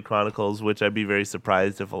Xenoblade Chronicles, which I'd be very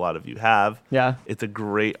surprised if a lot of you have, Yeah. it's a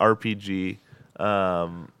great RPG.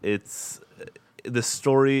 The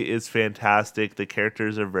story is fantastic. The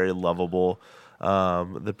characters are very lovable.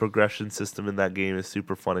 The progression system in that game is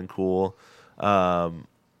super fun and cool.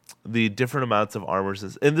 The different amounts of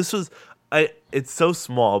armors, and this was, it's so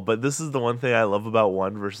small, but this is the one thing I love about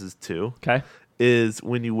 1 versus 2. Okay. Is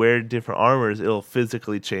when you wear different armors, it'll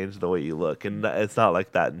physically change the way you look, and it's not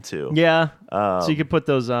like that in 2. Yeah. So you could put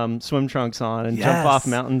those swim trunks on and jump Yes. off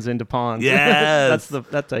mountains into ponds. Yes.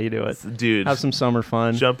 that's how you do it. Dude, Have some summer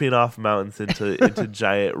fun. jumping off mountains into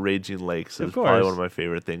giant raging lakes is Of probably course. one of my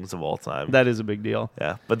favorite things of all time. That is a big deal.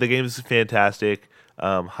 Yeah, but the game is fantastic.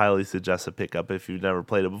 Highly suggest a pickup if you've never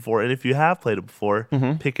played it before, and if you have played it before,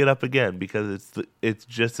 pick it up again because it's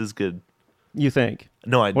just as good. You think?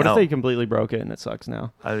 No, I What know. if they completely broke it and it sucks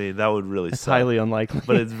now? I mean, that would really It's suck. highly unlikely.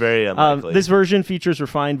 But it's very unlikely. This version features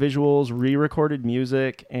refined visuals, re-recorded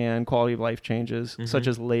music, and quality of life changes, such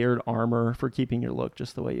as layered armor for keeping your look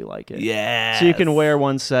just the way you like it. Yeah. So you can wear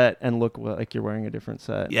one set and look like you're wearing a different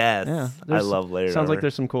set. Yes. Yeah. I there's- love layered Sounds like armor.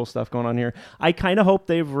 there's some cool stuff going on here. I kind of hope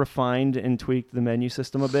they've refined and tweaked the menu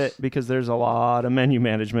system a bit because there's a lot of menu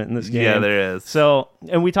management in this game. Yeah, there is. So,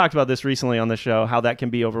 and we talked about this recently on the show, how that can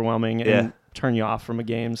be overwhelming Yeah. and turn you off from a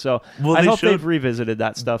game. So Well, I they hope showed- they've revisited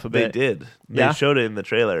that stuff a They bit. did. They Yeah? showed it in the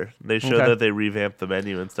trailer. They showed Okay. that they revamped the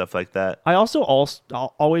menu and stuff like that. I also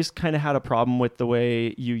always kind of had a problem with the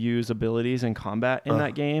way you use abilities in combat in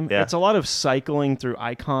that game. yeah. It's a lot of cycling through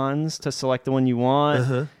icons to select the one you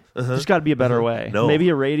want. There's got to be a better way. No. Maybe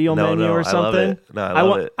a radial No, menu no, or I love something. it. No, I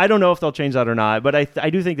love it. I don't know if they'll change that or not, but I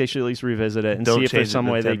do think they should at least revisit it and Don't see if change there's some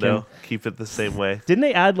it, way they Nintendo. can. Keep it the same way. Didn't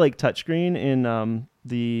they add like touchscreen in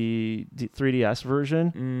the 3DS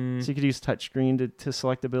version, so you could use touchscreen to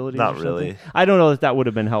select abilities. Not or something. really. I don't know that would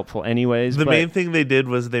have been helpful anyways. The but main thing they did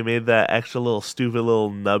was they made that extra little stupid little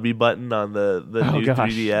nubby button on the new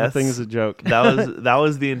 3DS. That thing is a joke. That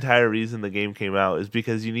was the entire reason the game came out, is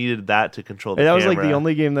because you needed that to control the that camera. was like the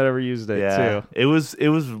only game that ever used it too. It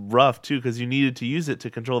was rough too, because you needed to use it to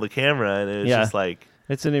control the camera, and it was just like,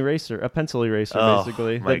 it's an eraser, a pencil eraser, Oh,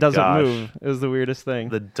 basically, my that doesn't gosh. move. It was the weirdest thing.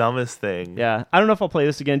 the dumbest thing. Yeah, I don't know if I'll play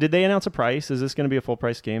this again. Did they announce a price? Is this going to be a full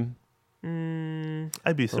price game? I'd be Or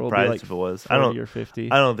will it be surprised like if it was. 40 or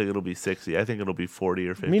 50. I don't think it'll be 60. I think it'll be 40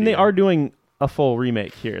 or 50. I mean, they are doing a full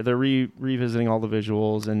remake here. They're revisiting all the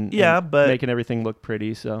visuals and but making everything look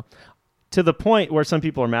pretty. So, to the point where some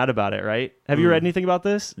people are mad about it, right? Have you read anything about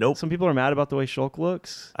this? Nope. Some people are mad about the way Shulk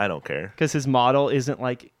looks I don't care. because his model isn't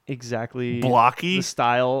like exactly Blocky? the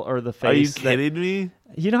style or the face. Are you that- kidding me?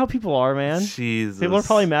 You know how people are, man. Jesus. People are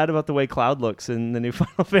probably mad about the way Cloud looks in the new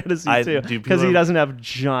Final Fantasy too, do because people- he doesn't have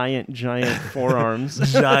giant forearms,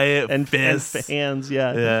 Giant and fists. hands.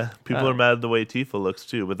 Yeah. Yeah, people are mad at the way Tifa looks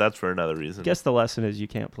too, but that's for another reason. Guess the lesson is you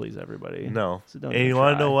can't please everybody. No. So don't And even you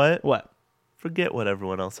want to try. know what? What? Forget what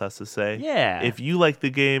everyone else has to say. Yeah. If you like the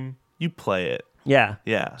game, you play it. Yeah.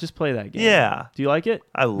 Yeah. Just play that game. Yeah. Do you like it?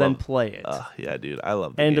 I love Then play it. Yeah, dude. I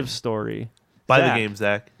love the End game. of story. Buy Zach. the game,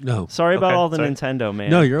 Zach. No. Sorry about Okay, all the sorry. Nintendo, man.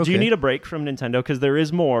 No, you're Do you okay. need a break from Nintendo? Because there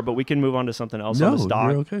is more, but we can move on to something else on No, this dock.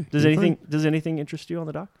 you're okay. Does You're anything interest you on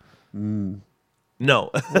the dock?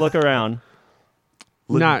 No. Look around.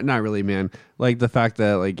 Not really, man. Like the fact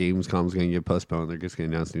that like Gamescom's gonna get postponed, they're just gonna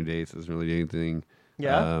announce new dates. Doesn't really do anything.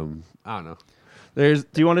 Yeah. I don't know. There's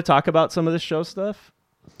Do you want to talk about some of this show stuff?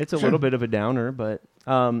 It's a little bit of a downer, but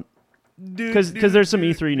because there's some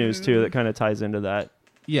E3 news too that kind of ties into that.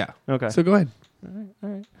 yeah. Okay. So go ahead.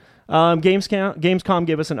 Gamescom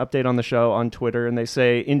gave us an update on the show on Twitter, and they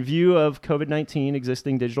say, in view of COVID-19,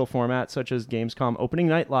 existing digital formats such as Gamescom Opening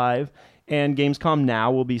Night Live and Gamescom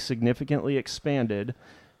Now will be significantly expanded.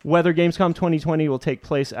 Whether Gamescom 2020 will take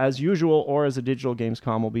place as usual or as a digital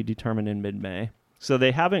Gamescom will be determined in mid-May. So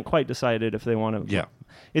they haven't quite decided if they want to. Yeah.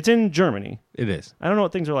 It's in Germany. It is. I don't know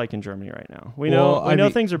what things are like in Germany right now. We Well, know I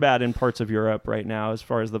mean- things are bad in parts of Europe right now as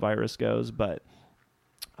far as the virus goes, but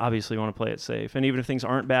obviously you want to play it safe. And even if things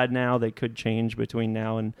aren't bad now, they could change between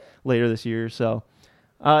now and later this year. So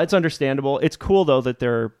it's understandable. It's cool though that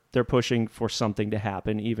they're pushing for something to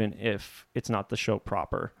happen, even if it's not the show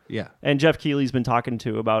proper. Yeah. And Jeff Keighley's been talking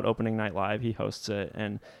to about Opening Night Live. He hosts it,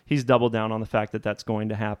 and he's doubled down on the fact that that's going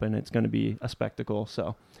to happen. It's going to be a spectacle.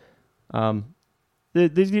 So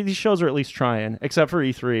these shows are at least trying, except for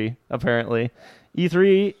E3, apparently.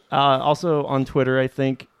 E3 also on Twitter, I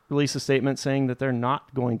think, released a statement saying that they're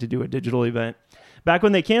not going to do a digital event. Back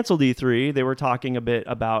when they canceled E3, they were talking a bit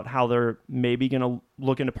about how they're maybe going to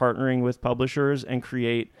look into partnering with publishers and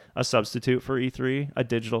create a substitute for E3, a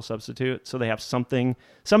digital substitute. So they have some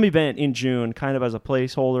event in June, kind of as a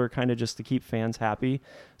placeholder, kind of just to keep fans happy.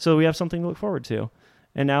 So we have something to look forward to.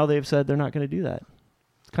 And now they've said they're not going to do that.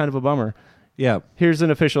 It's kind of a bummer. Yeah. Here's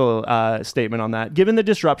an official statement on that. Given the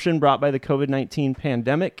disruption brought by the COVID-19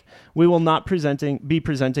 pandemic, we will not be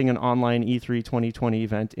presenting an online E3 2020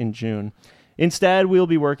 event in June. Instead, we'll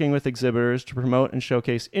be working with exhibitors to promote and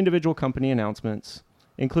showcase individual company announcements,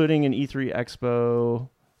 including an E3 Expo,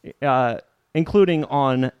 including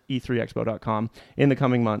on e3expo.com in the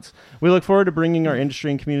coming months. We look forward to bringing our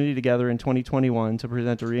industry and community together in 2021 to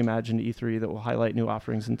present a reimagined E3 that will highlight new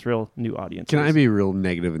offerings and thrill new audiences. Can I be real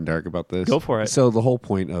negative and dark about this? Go for it. So the whole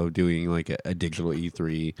point of doing like a digital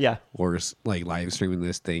E3 Yeah. or like live streaming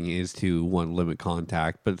this thing is to limit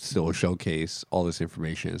contact, but still showcase all this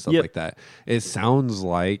information and stuff Yep. like that. It sounds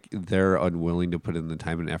like they're unwilling to put in the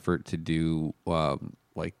time and effort to do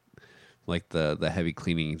like the heavy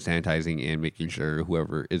cleaning, sanitizing, and making sure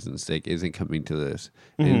whoever isn't sick isn't coming to this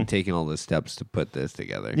and taking all the steps to put this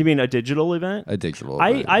together. You mean a digital event? A digital I,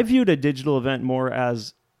 event. I viewed a digital event more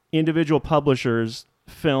as individual publishers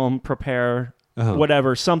film, prepare,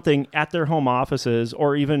 whatever, something at their home offices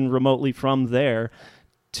or even remotely from there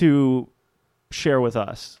to share with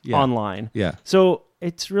us online. Yeah. So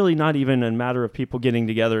it's really not even a matter of people getting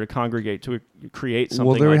together to congregate to create something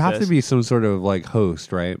Well, there would like have this. to be some sort of like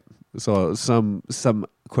host, right? So some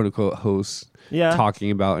quote unquote host talking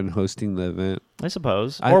about and hosting the event. I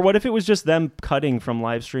suppose. Or what if it was just them cutting from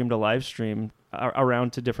live stream to live stream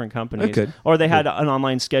around to different companies? It could. Or they had an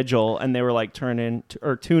online schedule and they were like tune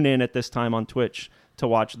in at this time on Twitch to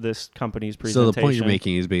watch this company's presentation. So the point you're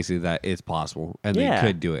making is basically that it's possible and they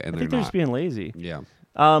could do it and I they're think they're not. just being lazy. Yeah.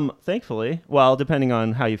 Thankfully, well, depending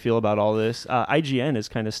on how you feel about all this, IGN is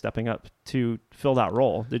kind of stepping up to fill that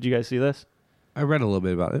role. Did you guys see this? I read a little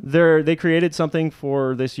bit about it. They created something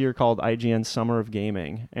for this year called IGN Summer of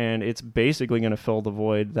Gaming, and it's basically going to fill the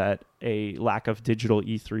void that a lack of digital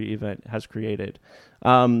E3 event has created.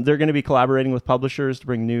 They're going to be collaborating with publishers to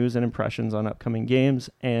bring news and impressions on upcoming games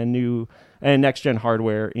and next-gen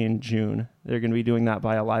hardware in June. They're going to be doing that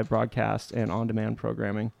via live broadcast and on-demand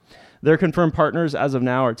programming. Their confirmed partners as of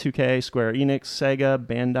now are 2K, Square Enix, Sega,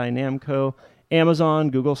 Bandai Namco, Amazon,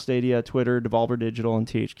 Google Stadia, Twitter, Devolver Digital, and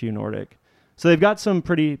THQ Nordic. So they've got some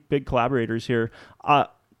pretty big collaborators here.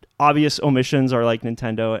 Obvious omissions are like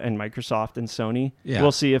Nintendo and Microsoft and Sony. Yeah.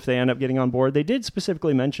 We'll see if they end up getting on board. They did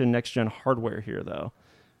specifically mention next-gen hardware here, though.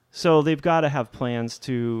 So they've got to have plans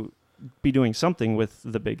to be doing something with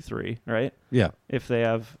the big three, right? Yeah. If they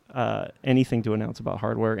have anything to announce about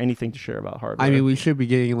hardware, anything to share about hardware. I mean, we should be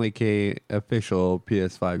getting like a official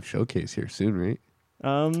PS5 showcase here soon, right?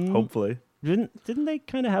 Hopefully. Didn't they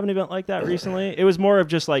kind of have an event like that recently? It was more of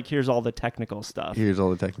just like, here's all the technical stuff. Here's all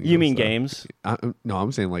the technical You mean stuff. games? No,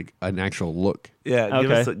 I'm saying like an actual look. Yeah,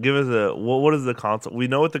 Okay. give us a what is the console? We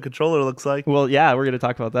know what the controller looks like. Well, yeah, we're going to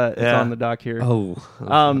talk about that. It's Yeah. on the dock here. Oh.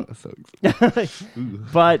 So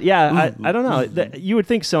But yeah, I don't know. You would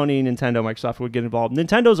think Sony, Nintendo, Microsoft would get involved.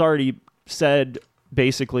 Nintendo's already said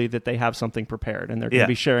basically that they have something prepared and they're going to Yeah.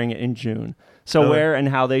 be sharing it in June. So where and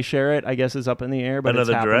how they share it, I guess, is up in the air, but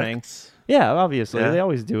Another it's happening. direct. Yeah, obviously. Yeah. They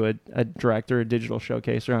always do a direct or a digital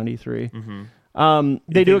showcase around E3. Mm-hmm.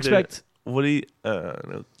 They do expect... What do you?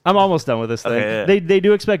 No. I'm almost done with this thing. Okay, yeah. They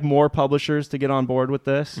do expect more publishers to get on board with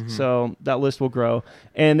this, so that list will grow.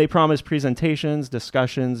 And they promise presentations,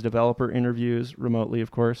 discussions, developer interviews, remotely,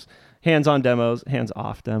 of course, hands-on demos,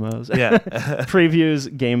 hands-off demos, Yeah. previews,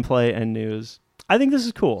 gameplay, and news. I think this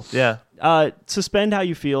is cool. Yeah. Suspend how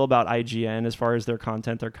you feel about IGN as far as their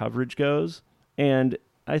content, their coverage goes, and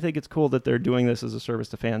I think it's cool that they're doing this as a service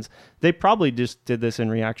to fans. They probably just did this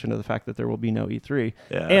in reaction to the fact that there will be no E3.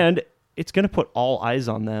 Yeah. And it's going to put all eyes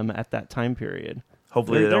on them at that time period.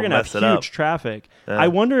 Hopefully They're they don't going to mess have it huge up. traffic. Yeah. I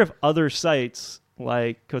wonder if other sites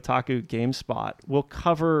like Kotaku, GameSpot will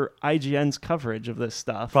cover IGN's coverage of this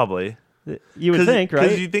stuff. Probably. You would think, right?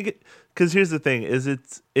 Because you think because here's the thing: is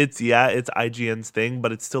it's IGN's thing,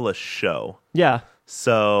 but it's still a show. Yeah.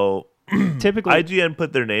 So Typically, IGN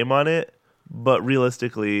put their name on it, but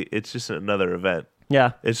realistically, it's just another event.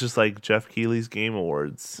 yeah. It's just like Jeff Keighley's Game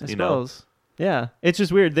Awards. I you know, suppose. Yeah. It's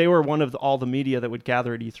just weird. They were one of all the media that would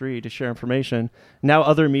gather at E3 to share information. Now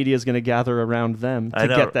other media is going to gather around them I to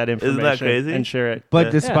know. get that Isn't information that crazy? and share it. But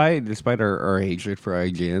Yeah. despite our hatred for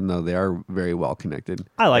IGN, though, they are very well connected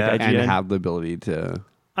I like Yeah. IGN. and have the ability to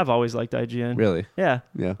I've always liked IGN. really. Yeah.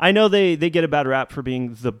 Yeah. I know they get a bad rap for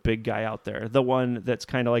being the big guy out there, the one that's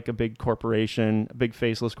kind of like a big corporation, a big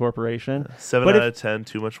faceless corporation. 7 But out of 10,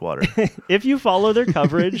 too much water. If you follow their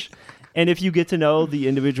coverage and if you get to know the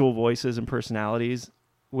individual voices and personalities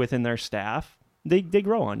within their staff, they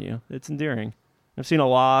grow on you. It's endearing. I've seen a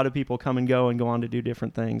lot of people come and go on to do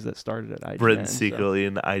different things that started at IGN. Britton so. secretly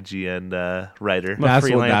an IGN writer. I'm a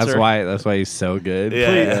freelancer. That's why he's so good.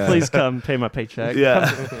 Yeah. Please come pay my paycheck.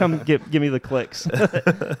 Yeah. Come give me the clicks.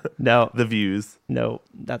 No, The views. no,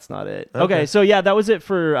 that's not it. Okay. Okay, so yeah, that was it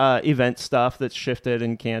for event stuff that's shifted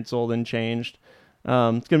and canceled and changed.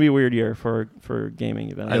 It's gonna be a weird year for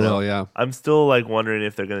gaming events. I will. Yeah. I'm still like wondering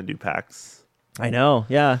if they're gonna do PAX. I know.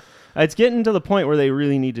 Yeah, it's getting to the point where they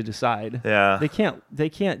really need to decide. Yeah. They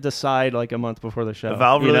can't decide like a month before the show.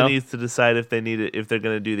 Valve you really know? needs to decide if they need it, if they're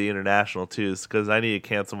gonna do the international too, because I need to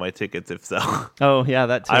cancel my tickets if so. Oh yeah,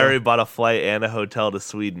 that too. I already bought a flight and a hotel to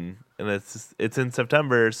Sweden, and it's in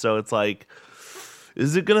September, so it's like,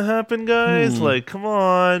 is it gonna happen, guys? Like, come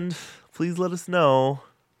on, please let us know.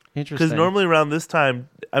 Interesting. Because normally around this time,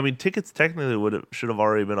 I mean, tickets technically should have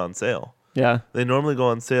already been on sale. Yeah. They normally go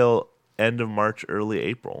on sale end of March, early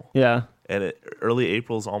April, Yeah. and early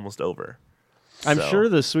April is almost over. I'm So, sure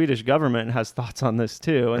the Swedish government has thoughts on this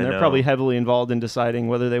too, and I they're know. probably heavily involved in deciding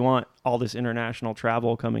whether they want all this international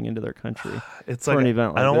travel coming into their country. it's for like an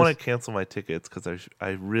event like I don't this. want to cancel my tickets because I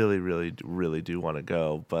really, really, really do want to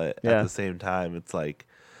go, but Yeah. at the same time, it's like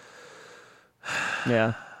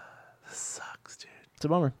Yeah. this sucks, dude. It's a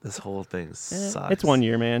bummer. This whole thing Eh, sucks. It's 1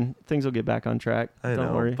 year, man. Things will get back on track. I Don't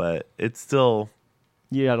know, worry. but it's still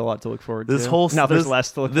You had a lot to look forward this to. whole now there's this,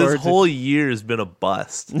 less to look this forward whole year has been a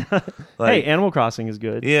bust. to. Like, Hey, Animal Crossing is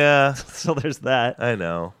good. yeah, So there's that. I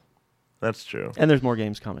know, that's true. And there's more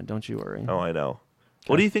games coming. Don't you worry. Oh, I know.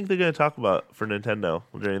 What do you think they're going to talk about for Nintendo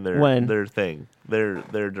during When? their thing, their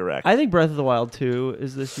direct? I think Breath of the Wild 2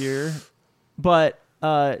 is this year. But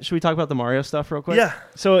should we talk about the Mario stuff real quick? Yeah.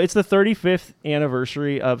 So it's the 35th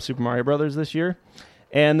anniversary of Super Mario Brothers this year.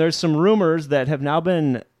 And there's some rumors that have now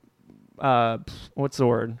been what's the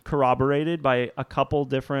word? Corroborated by a couple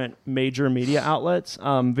different major media outlets.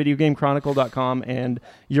 VideoGameChronicle.com and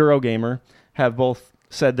Eurogamer have both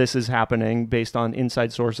said this is happening based on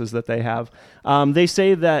inside sources that they have. They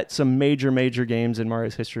say that some major games in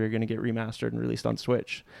Mario's history are going to get remastered and released on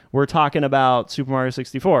Switch. We're talking about Super Mario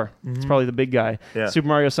 64. It's probably the big guy. Yeah. Super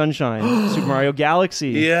Mario Sunshine. Super Mario Galaxy.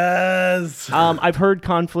 Yes. I've heard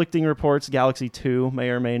conflicting reports. Galaxy 2 may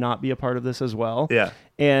or may not be a part of this as well. Yeah.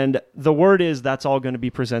 And the word is that's all going to be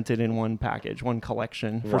presented in one package, one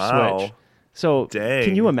collection for Wow. Switch. So Dang.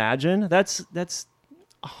 can you imagine? That's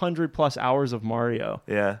 100+ hours of Mario.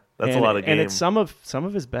 Yeah. That's And- a lot of games. And it's some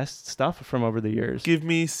of his best stuff from over the years. Give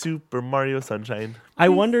me Super Mario Sunshine. I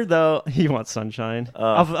wonder though, he wants Sunshine.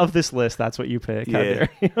 Of this list, that's what you pick. How Yeah. dare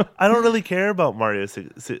you? I don't really care about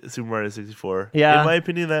Super Mario 64. Yeah. In my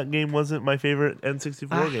opinion, that game wasn't my favorite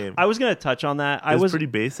N64 game. I was going to touch on that. It was pretty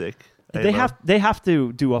basic. They have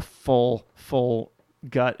to do a full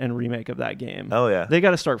gut and remake of that game. Oh, yeah. They got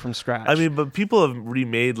to start from scratch. I mean, but people have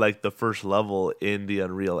remade like the first level in the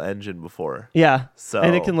Unreal Engine before. yeah. So-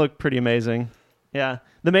 And it can look pretty amazing. Yeah.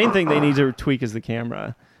 The main thing they need to tweak is the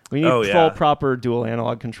camera. We need Oh, full yeah. proper dual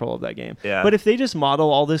analog control of that game. Yeah. But if they just model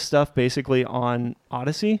all this stuff basically on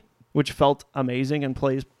Odyssey, which felt amazing and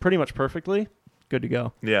plays pretty much perfectly, good to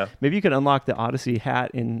go. Yeah. Maybe you could unlock the Odyssey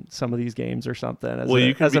hat in some of these games or something as, Well,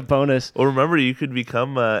 you could a bonus. Well, remember, you could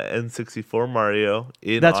become N64 Mario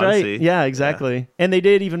in That's Odyssey. right. Yeah, exactly. And they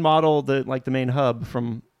did even model the main hub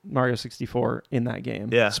from Mario 64 in that game.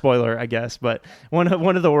 Yeah. Spoiler, I guess, but one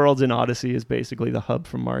of the worlds in Odyssey is basically the hub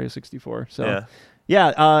from Mario 64. So Yeah.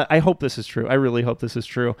 yeah, I hope this is true. I really hope this is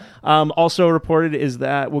true. Also reported is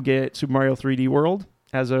that we'll get Super Mario 3D World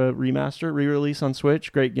as a remaster, re-release on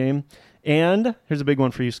Switch. Great game. And here's a big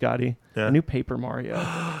one for you, Scotty. Yeah. A new Paper Mario.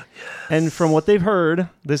 And from what they've heard,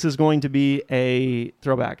 this is going to be a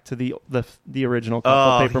throwback to the original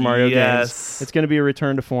couple Paper Mario yes. games. It's going to be a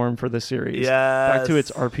return to form for the series. Yes. Back to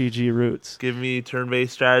its RPG roots. Give me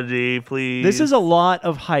turn-based strategy, please. This is a lot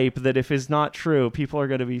of hype that if it's not true, people are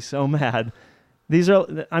going to be so mad. These are,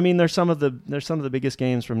 I mean, there's some of the biggest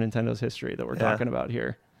games from Nintendo's history that we're talking about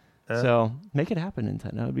here. So make it happen,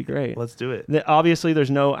 Nintendo. It'd be great. Let's do it. Obviously, there's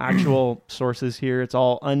no actual sources here. It's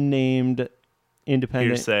all unnamed,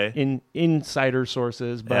 independent, Hearsay. Insider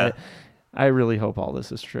sources. But I really hope all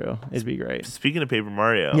this is true. It'd be great. Speaking of Paper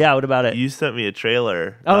Mario, Yeah. What about it? you sent me a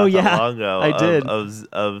trailer. Oh, not that yeah. long ago I did.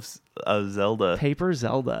 of Zelda. Paper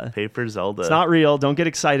Zelda. Paper Zelda. It's not real. Don't get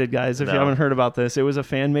excited, guys, if you No. haven't heard about this. It was a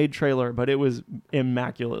fan-made trailer, but it was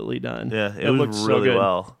immaculately done. Yeah, it looked was so really good.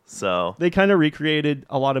 well. So They kind of recreated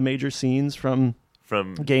a lot of major scenes from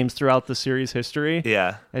from games throughout the series history.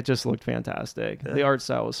 yeah, It just looked fantastic. The art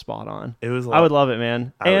style was spot on. it was. I would love it,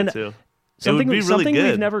 man. I and would too. something, it would be really something we've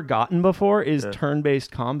good. never gotten before is turn-based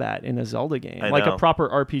combat in a Zelda game, I like know. a proper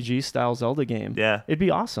RPG style Zelda game. Yeah. It'd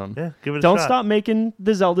be awesome. Yeah, give it a Don't shot. stop making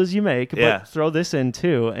the Zeldas you make, but Yeah. throw this in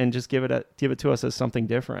too, and just give it to us as something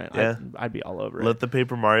different. Yeah. I'd be all over it. Let the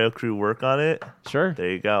Paper Mario crew work on it. Sure. There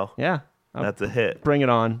you go. Yeah. That's a hit. Bring it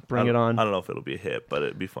on. Bring it on. I don't know if it'll be a hit, but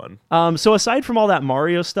it'd be fun. So aside from all that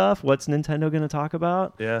Mario stuff, what's Nintendo going to talk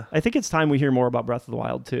about? Yeah. I think it's time we hear more about Breath of the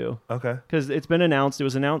Wild too. Okay. Because it's been announced. It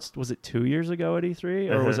was announced. Was it 2 years ago at E3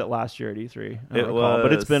 or was it last year at E3? I don't recall,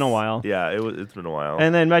 but it's been a while. Yeah, it's been a while.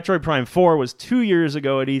 And then Metroid Prime 4 was 2 years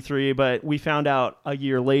ago at E3, but we found out a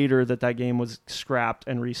year later that game was scrapped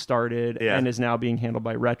and restarted and is now being handled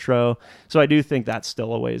by Retro. So I do think that's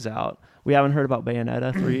still a ways out. We haven't heard about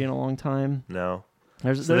Bayonetta 3 in a long time. No.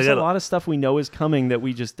 There's they a got- lot of stuff we know is coming that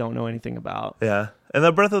we just don't know anything about. Yeah. And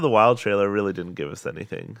the Breath of the Wild trailer really didn't give us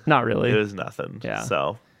anything. Not really. It was nothing. Yeah.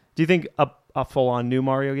 So Do you think a full-on new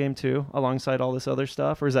Mario game too, alongside all this other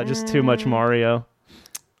stuff, or is that just too much Mario?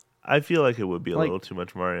 I feel like it would be a Like, little too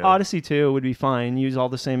much Mario. Odyssey 2 would be fine. Use all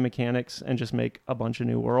the same mechanics and just make a bunch of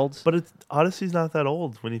new worlds. But Odyssey's not that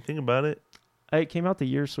old when you think about it. It came out the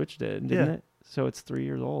year Switch did, didn't Yeah. it? So it's 3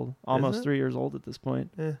 years old. Almost it? 3 years old at this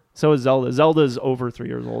point. Yeah. So is Zelda. Zelda's over 3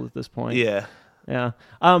 years old at this point. Yeah. Yeah.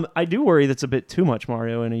 I do worry that's a bit too much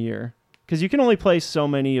Mario in a year. Because you can only play so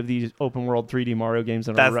many of these open world 3D Mario games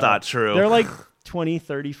in a row. That's not true. They're like 20,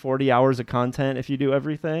 30, 40 hours of content if you do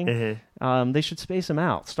everything. Mhm. They should space them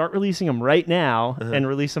out. Start releasing them right now and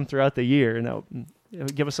release them throughout the year. And it'll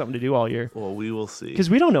give us something to do all year. Well, we will see. Because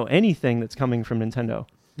we don't know anything that's coming from Nintendo,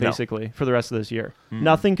 basically, for the rest of this year.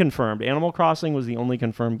 Nothing confirmed. Animal Crossing was the only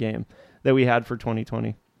confirmed game that we had for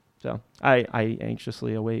 2020. So I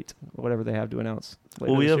anxiously await whatever they have to announce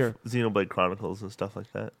later Well, we this have year. Xenoblade Chronicles and stuff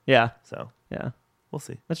like that. Yeah, So yeah, we'll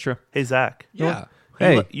see. that's true. Hey, Zach. Yeah. You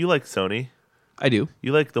Hey, you like Sony. I do.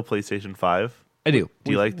 You like the PlayStation 5. I do.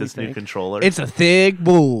 Do you like this we new think. controller? It's a thick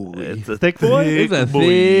boy. It's a Thick boy? It's a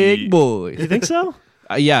thick boy. You think so?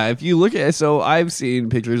 Yeah, if you look at it, so I've seen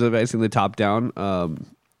pictures of it. I've seen the top down,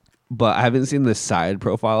 but I haven't seen the side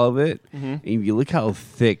profile of it. And if you look how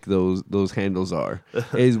thick those handles are,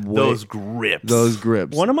 is those grips. Those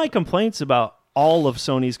grips. One of my complaints about all of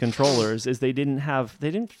Sony's controllers is they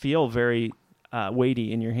didn't feel very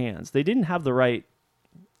weighty in your hands. They didn't have the right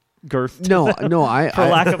girth. No, For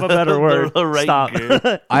lack of a better word. The right Stop.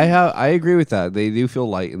 gear. I agree with that. They do feel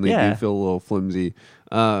light and they Yeah. do feel a little flimsy.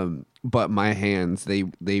 But my hands,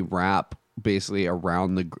 they wrap basically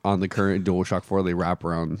around on the current DualShock 4. They wrap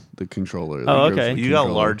around the controller. Oh, the grips okay. of the You got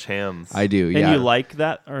controller. large hands. I do. And Yeah. you like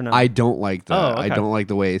that or no? I don't like that. Oh, I okay. don't like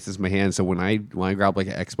the way it's just my hand. So when I grab like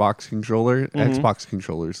an Xbox controller, Xbox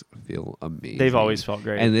controllers feel amazing. They've always felt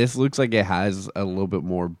great. And this looks like it has a little bit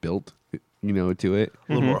more built, to it.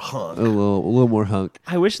 A little more hunk. A little more hunk.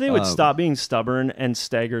 I wish they would stop being stubborn and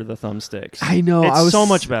stagger the thumbsticks. I know. It's I was so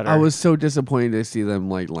much better. I was so disappointed to see them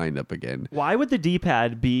like lined up again. Why would the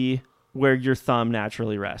D-pad be where your thumb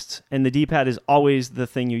naturally rests? And the D-pad is always the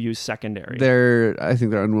thing you use secondary. I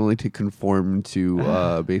think they're unwilling to conform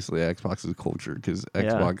to basically Xbox's culture because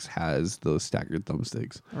Xbox has those staggered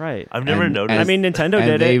thumbsticks. Right. I've never And- noticed. I mean, Nintendo and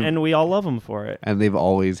did it, they've- and we all love them for it. And they've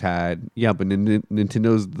always had, but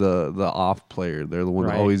Nintendo's the off player. They're the one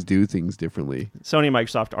Right. that always do things differently. Sony and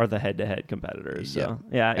Microsoft are the head-to-head competitors. So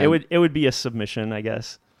yeah, And- it would be a submission, I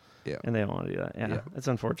guess. Yeah. And they don't want to do that. Yeah, Yeah. that's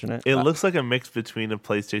unfortunate. it looks like a mix between a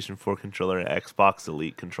PlayStation 4 controller and an Xbox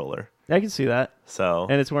Elite controller. I can see that. So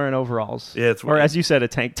And it's wearing overalls. Yeah, it's or wearing- as you said, a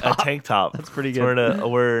tank a top. tank top. That's pretty It's good.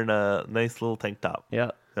 Wearing a nice little tank top.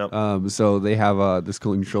 Yeah. Yep. So they have this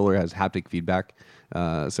controller has haptic feedback.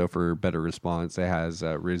 So for better response, it has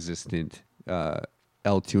resistant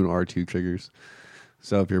L2 and R2 triggers.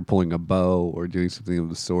 So if you're pulling a bow or doing something of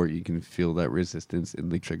the sort, you can feel that resistance in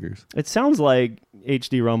the triggers. It sounds like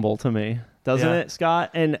HD Rumble to me, doesn't Yeah. it, Scott?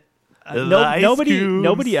 And The ice cubes.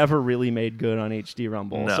 nobody ever really made good on HD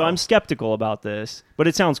Rumble. No. So I'm skeptical about this, but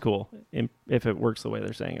it sounds cool if it works the way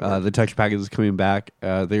they're saying it works. The touchpad is coming back.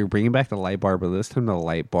 They're bringing back the light bar, but this time the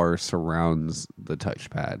light bar surrounds the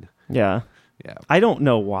touchpad. Yeah. Yeah. I don't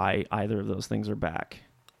know why either of those things are back.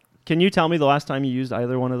 Can you tell me the last time you used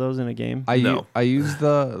either one of those in a game? I No. use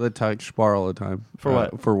the touch bar all the time. For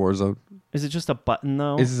what? For Warzone. Is it just a button,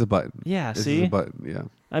 though? This is a button. Yeah, This see? is a button,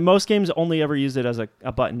 yeah. Most games only ever use it as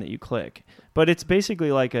a button that you click. But it's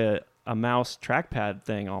basically like a mouse trackpad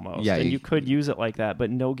thing almost. Yeah, and you- you could use it like that,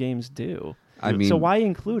 but no games do. I mean, so why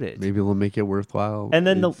include it? maybe they'll make it worthwhile. And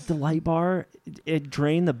then It's- the light bar, it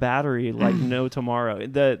drained the battery like no tomorrow.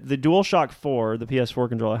 The DualShock 4, the PS4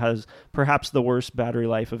 controller, has perhaps the worst battery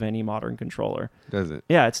life of any modern controller. does it?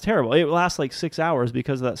 Yeah, it's terrible. It lasts like 6 hours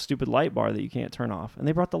because of that stupid light bar that you can't turn off. And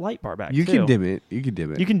they brought the light bar back You too. can dim it. You can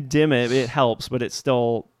dim it. You can dim it. It helps, but it's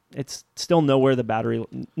still nowhere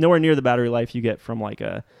near the battery life you get from like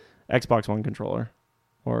a Xbox One controller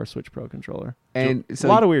or a Switch Pro controller. And So so a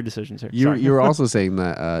lot of weird decisions here. Sorry. You're also saying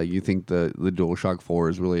that you think the DualShock 4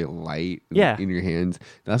 is really light Yeah. in your hands.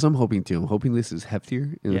 That's what I'm hoping too. I'm hoping this is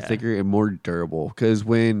heftier and Yeah. thicker and more durable. Because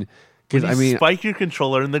When I you mean, spike your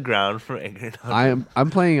controller in the ground from anger. I'm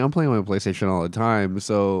playing on my PlayStation all the time.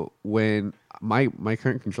 So when my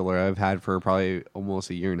current controller I've had for probably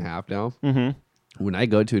almost a year and a half now. Mm-hmm. When I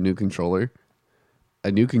go to a new controller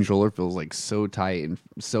feels like so tight and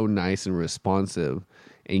so nice and responsive,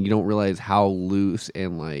 and you don't realize how loose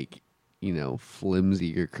and like flimsy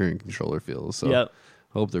your current controller feels. So Yep.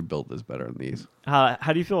 I hope their build is better on these. How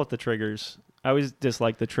do you feel with the triggers? I always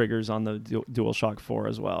dislike the triggers on the DualShock 4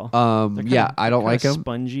 as well. They're kinda- I don't kinda like them.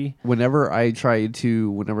 Spongy. Whenever I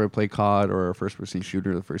play COD or a first-person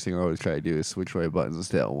shooter, the first thing I always try to do is switch my buttons and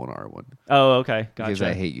stay at L1 R1 Oh, okay, because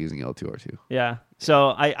gotcha. I hate using L2 R2. Yeah.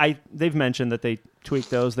 So they've mentioned that they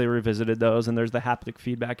tweaked those, they revisited those, and there's the haptic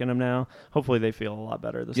feedback in them now. Hopefully they feel a lot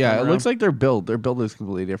better this Yeah, time it around. looks like their build is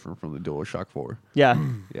completely different from the DualShock 4. Yeah.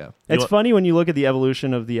 Yeah. It's funny when you look at the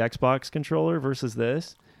evolution of the Xbox controller versus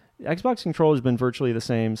this. The Xbox controller has been virtually the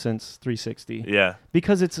same since 360. Yeah.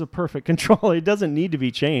 Because it's a perfect controller. It doesn't need to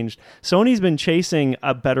be changed. Sony's been chasing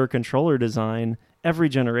a better controller design every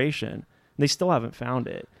generation. They still haven't found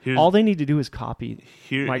it. All they need to do is copy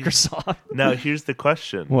Microsoft. Now, here's the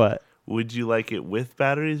question. What? Would you like it with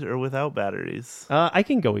batteries or without batteries? I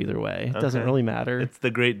can go either way. It doesn't Okay. really matter. It's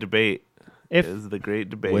the great debate. Is the great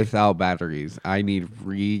debate. Without batteries, I need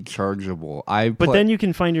rechargeable. But then you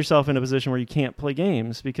can find yourself in a position where you can't play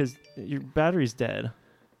games because your battery's dead.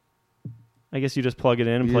 I guess you just plug it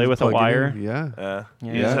in and play with a wire. Yeah.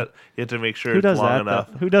 You Yeah. have to make sure Who it's does long that?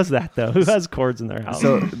 enough. Though? Who does that though? Who has cords in their house?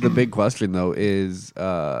 So the big question though is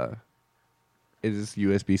is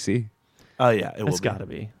USB-C. Oh yeah, it will It's be. got to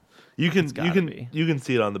be. You can gotta be. you can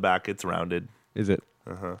see it on the back. It's rounded. Is it?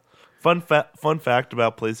 Fun fact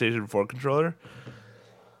about PlayStation 4 controller.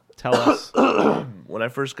 Tell us. When I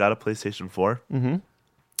first got a PlayStation 4,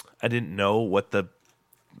 I didn't know what the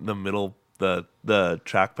middle the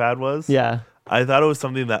trackpad was. Yeah. I thought it was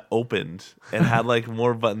something that opened and had like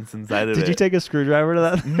more buttons inside of it. Did you take a screwdriver to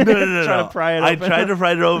that? No. Try to pry it I open? tried to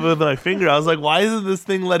pry it open with my finger. I was like, why isn't this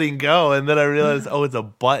thing letting go? And then I realized, oh, it's a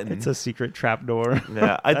button. It's a secret trap door.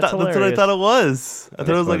 Yeah, that's what I hilarious. thought it was. I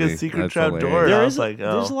thought it was like funny. a secret That's trap door. hilarious. And I was like,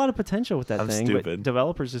 there's a oh. lot of potential with that I'm thing, stupid. but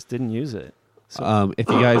developers just didn't use it. So If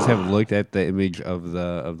you guys have looked at the image of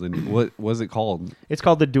the what was it called? it's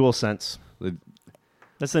called the DualSense. The,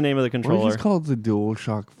 That's the name of the what controller. is it called? The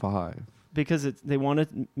DualShock 5. Because they want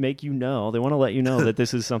to make you know. They want to let you know that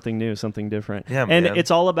this is something new, something different. Yeah, and man. it's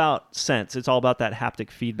all about sense. It's all about that haptic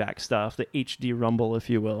feedback stuff, the HD rumble, if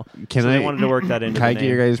you will. Can so I they wanted to work that into Can I the get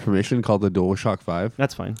your name. guys' permission? Called the DualShock 5.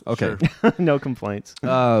 That's fine. Okay. No complaints.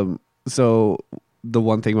 So the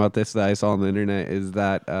one thing about this that I saw on the internet is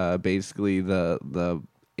that basically the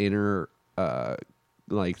inner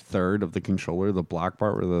like third of the controller, the black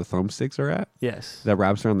part where the thumbsticks are at, Yes. that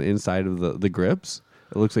wraps around the inside of the grips.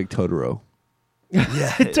 It looks like Totoro.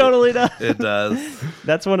 Yeah, It totally does. It does.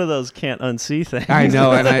 That's one of those can't unsee things. I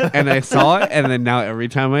know, and I saw it, and then now every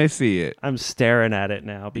time I see it, I'm staring at it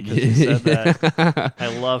now because you said that. I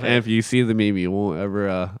love and it. if you see the meme, you won't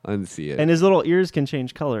ever unsee it. And his little ears can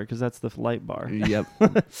change color because that's the light bar. Yep.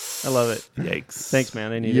 I love it. Yikes. Thanks,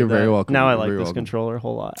 man. I needed You're very that. welcome. Now I You're like very this welcome. controller a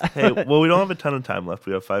whole lot. Hey, well, we don't have a ton of time left.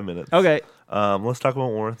 We have 5 minutes. Okay. Let's talk about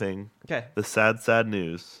one more thing. Okay. The sad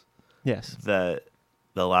news Yes. that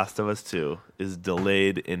The Last of Us 2 is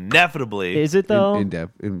delayed inevitably. Is it though?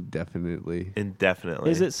 Indefinitely.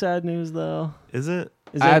 Indefinitely. Is it sad news though? Is it?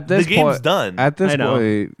 Is At it? this The game's point, done. At this I know.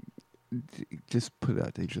 point, just put it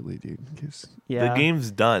out digitally, dude. 'Cause Yeah. The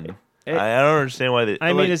game's done. It- I don't understand why they.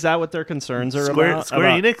 I like, mean, is that what their concerns are Square about? Square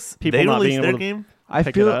About Enix? people They not released being their able to game. I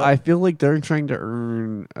pick feel it up? I feel like they're trying to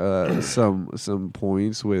earn some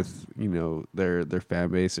points with their fan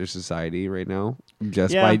base, their society right now,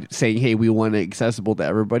 just Yeah. by saying, hey, we want it accessible to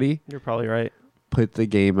everybody. You're probably right. Put the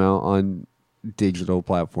game out on digital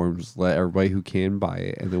platforms, let everybody who can buy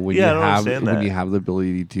it, and then when Yeah, I you don't have understand when that. you have the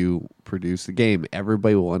ability to produce the game,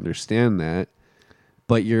 everybody will understand that.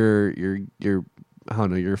 But you're I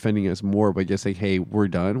don't know, you're offending us more by just saying, hey, we're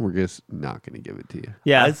done. We're just not going to give it to you.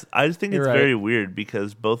 Yeah. I just think You're it's right. very weird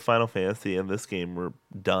because both Final Fantasy and this game were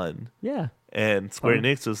done. Yeah. And Square Fun.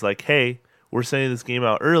 Enix was like, hey, we're sending this game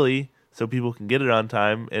out early so people can get it on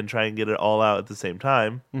time and try and get it all out at the same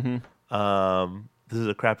time. Mm-hmm. This is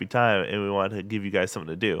a crappy time and we want to give you guys something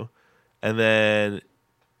to do. And then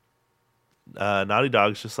Naughty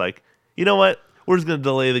Dog's just like, you know what? We're just going to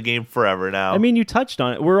delay the game forever now. I mean, you touched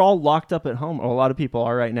on it. We're all locked up at home. A lot of people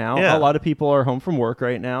are right now. Yeah. A lot of people are home from work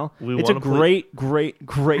right now. It's a wanna play- great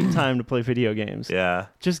time to play video games. yeah.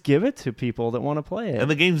 Just give it to people that want to play it. And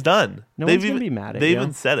the game's done. No They've one's gonna even, be mad at They you.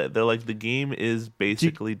 even said it. They're like, the game is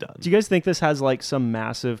basically done. Do you guys think this has like some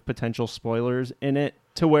massive potential spoilers in it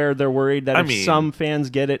to where they're worried that I if mean- some fans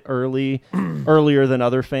get it earlier than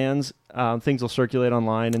other fans, things will circulate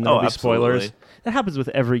online and there'll be spoilers. absolutely. That happens with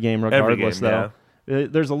every game Every regardless, game, though.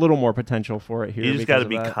 There's a little more potential for it here. You just got got to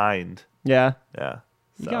be kind. Yeah, Yeah.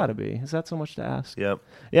 you So, got to be. Is that so much to ask? Yep.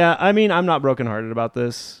 Yeah, I mean, I'm not brokenhearted about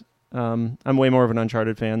this. I'm way more of an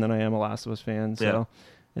Uncharted fan than I am a Last of Us fan, so Yeah.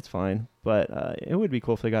 it's fine. But it would be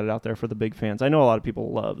cool if they got it out there for the big fans. I know a lot of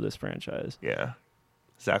people love this franchise. Yeah.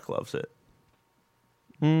 Zach loves it.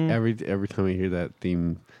 Every time I hear that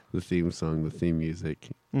the theme song, the theme music,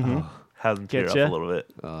 Has him tear Get up ya? a little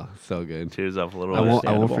bit. so good. Tears up a little I bit. won't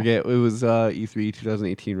Understandable. forget. It was E3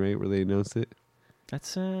 2018, right, where they announced it.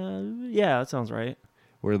 That's yeah, that sounds right.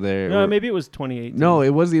 Where they No, maybe it was 2018. No,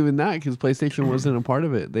 it wasn't even that because PlayStation wasn't a part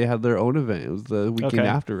of it. They had their own event. It was the weekend Okay.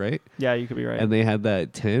 after, right? Yeah, you could be right. And they had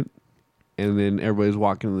that tent, and then everybody's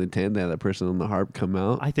walking in the tent. They had that person on the harp come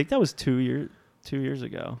out. I think that was 2 years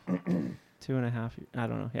ago. 2.5 years. I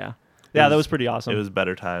don't know. Yeah. Yeah, that was pretty awesome. It was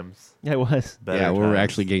better times. Yeah, it was. Better yeah, we're times.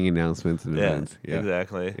 actually getting announcements and Yeah, events. Yeah,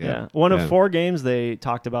 exactly. Yeah. One of Yeah. 4 games they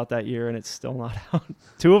talked about that year, and it's still not out.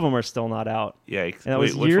 2 of them are still not out. Yikes. And that Wait,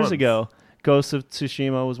 was which years ones? ago. Ghost of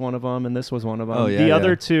Tsushima was one of them, and this was one of them. Oh, yeah, the yeah.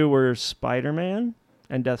 other 2 were Spider-Man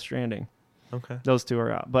and Death Stranding. Okay. Those 2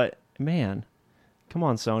 are out. But, man, come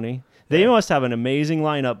on, Sony. They must have an amazing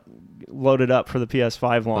lineup loaded up for the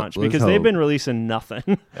PS5 launch Let's because they've hope. been releasing nothing.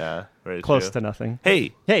 Yeah. Very Close true. to nothing.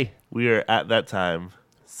 Hey, Hey, we are at that time.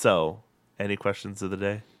 So, any questions of the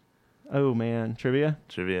day? Oh man, trivia.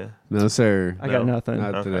 No, sir. I got nothing.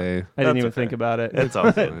 Not Okay. today. I didn't That's even okay. think about it. It's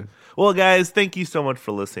all good. Well, guys, thank you so much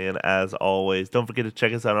for listening. As always, don't forget to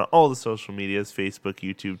check us out on all the social medias: Facebook,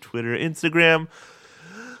 YouTube, Twitter, Instagram.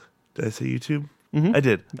 Did I say YouTube? Mhm. I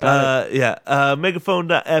did. Got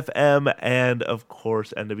Megaphone.fm and, of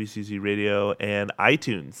course, NWCC Radio and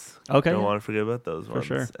iTunes. Okay, Don't yeah. want to forget about those ones.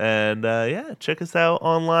 sure. And, check us out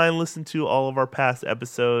online. Listen to all of our past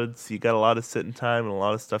episodes. You got a lot of sitting time and a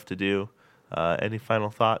lot of stuff to do. Any final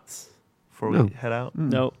thoughts before we head out?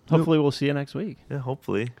 No. Hopefully, we'll see you next week. Yeah,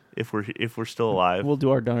 hopefully, if we're still alive. We'll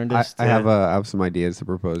do our darndest. I have some ideas to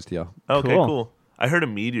propose to y'all. Okay, Cool. cool. I heard a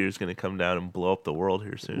meteor is going to come down and blow up the world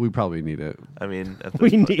here soon. We probably need it. I mean, at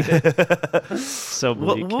We this point. need it. So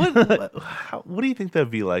bleak. What do you think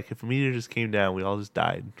that'd be like if a meteor just came down, we all just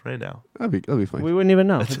died right now? That'd be fine. We wouldn't even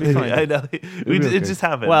know. It'd be fine. I know. be It okay. just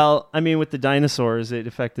happened. Well, I mean, with the dinosaurs, it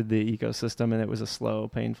affected the ecosystem, and it was a slow,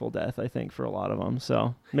 painful death, I think, for a lot of them.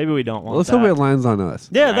 So maybe we don't want Let's that. hope it lands on us.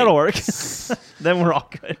 Yeah, that'll work. Then we're all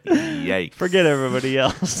good. Yikes. Forget everybody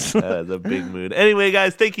else. That's a big mood. Anyway,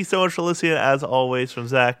 guys, thank you so much for listening. As always, from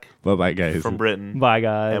Zach, Bye-bye, guys. from Britton, Bye,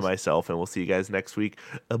 guys. and myself, and we'll see you guys next week.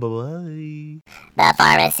 Bye-bye. The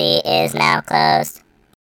pharmacy is now closed.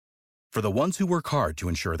 For the ones who work hard to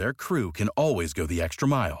ensure their crew can always go the extra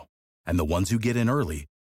mile, and the ones who get in early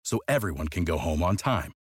so everyone can go home on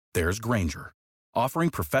time, there's Grainger, offering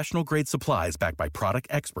professional-grade supplies backed by product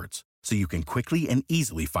experts so you can quickly and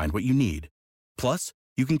easily find what you need. Plus,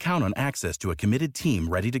 you can count on access to a committed team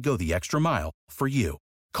ready to go the extra mile for you.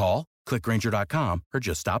 Call, click Grainger.com, or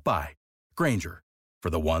just stop by. Grainger, for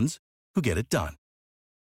the ones who get it done.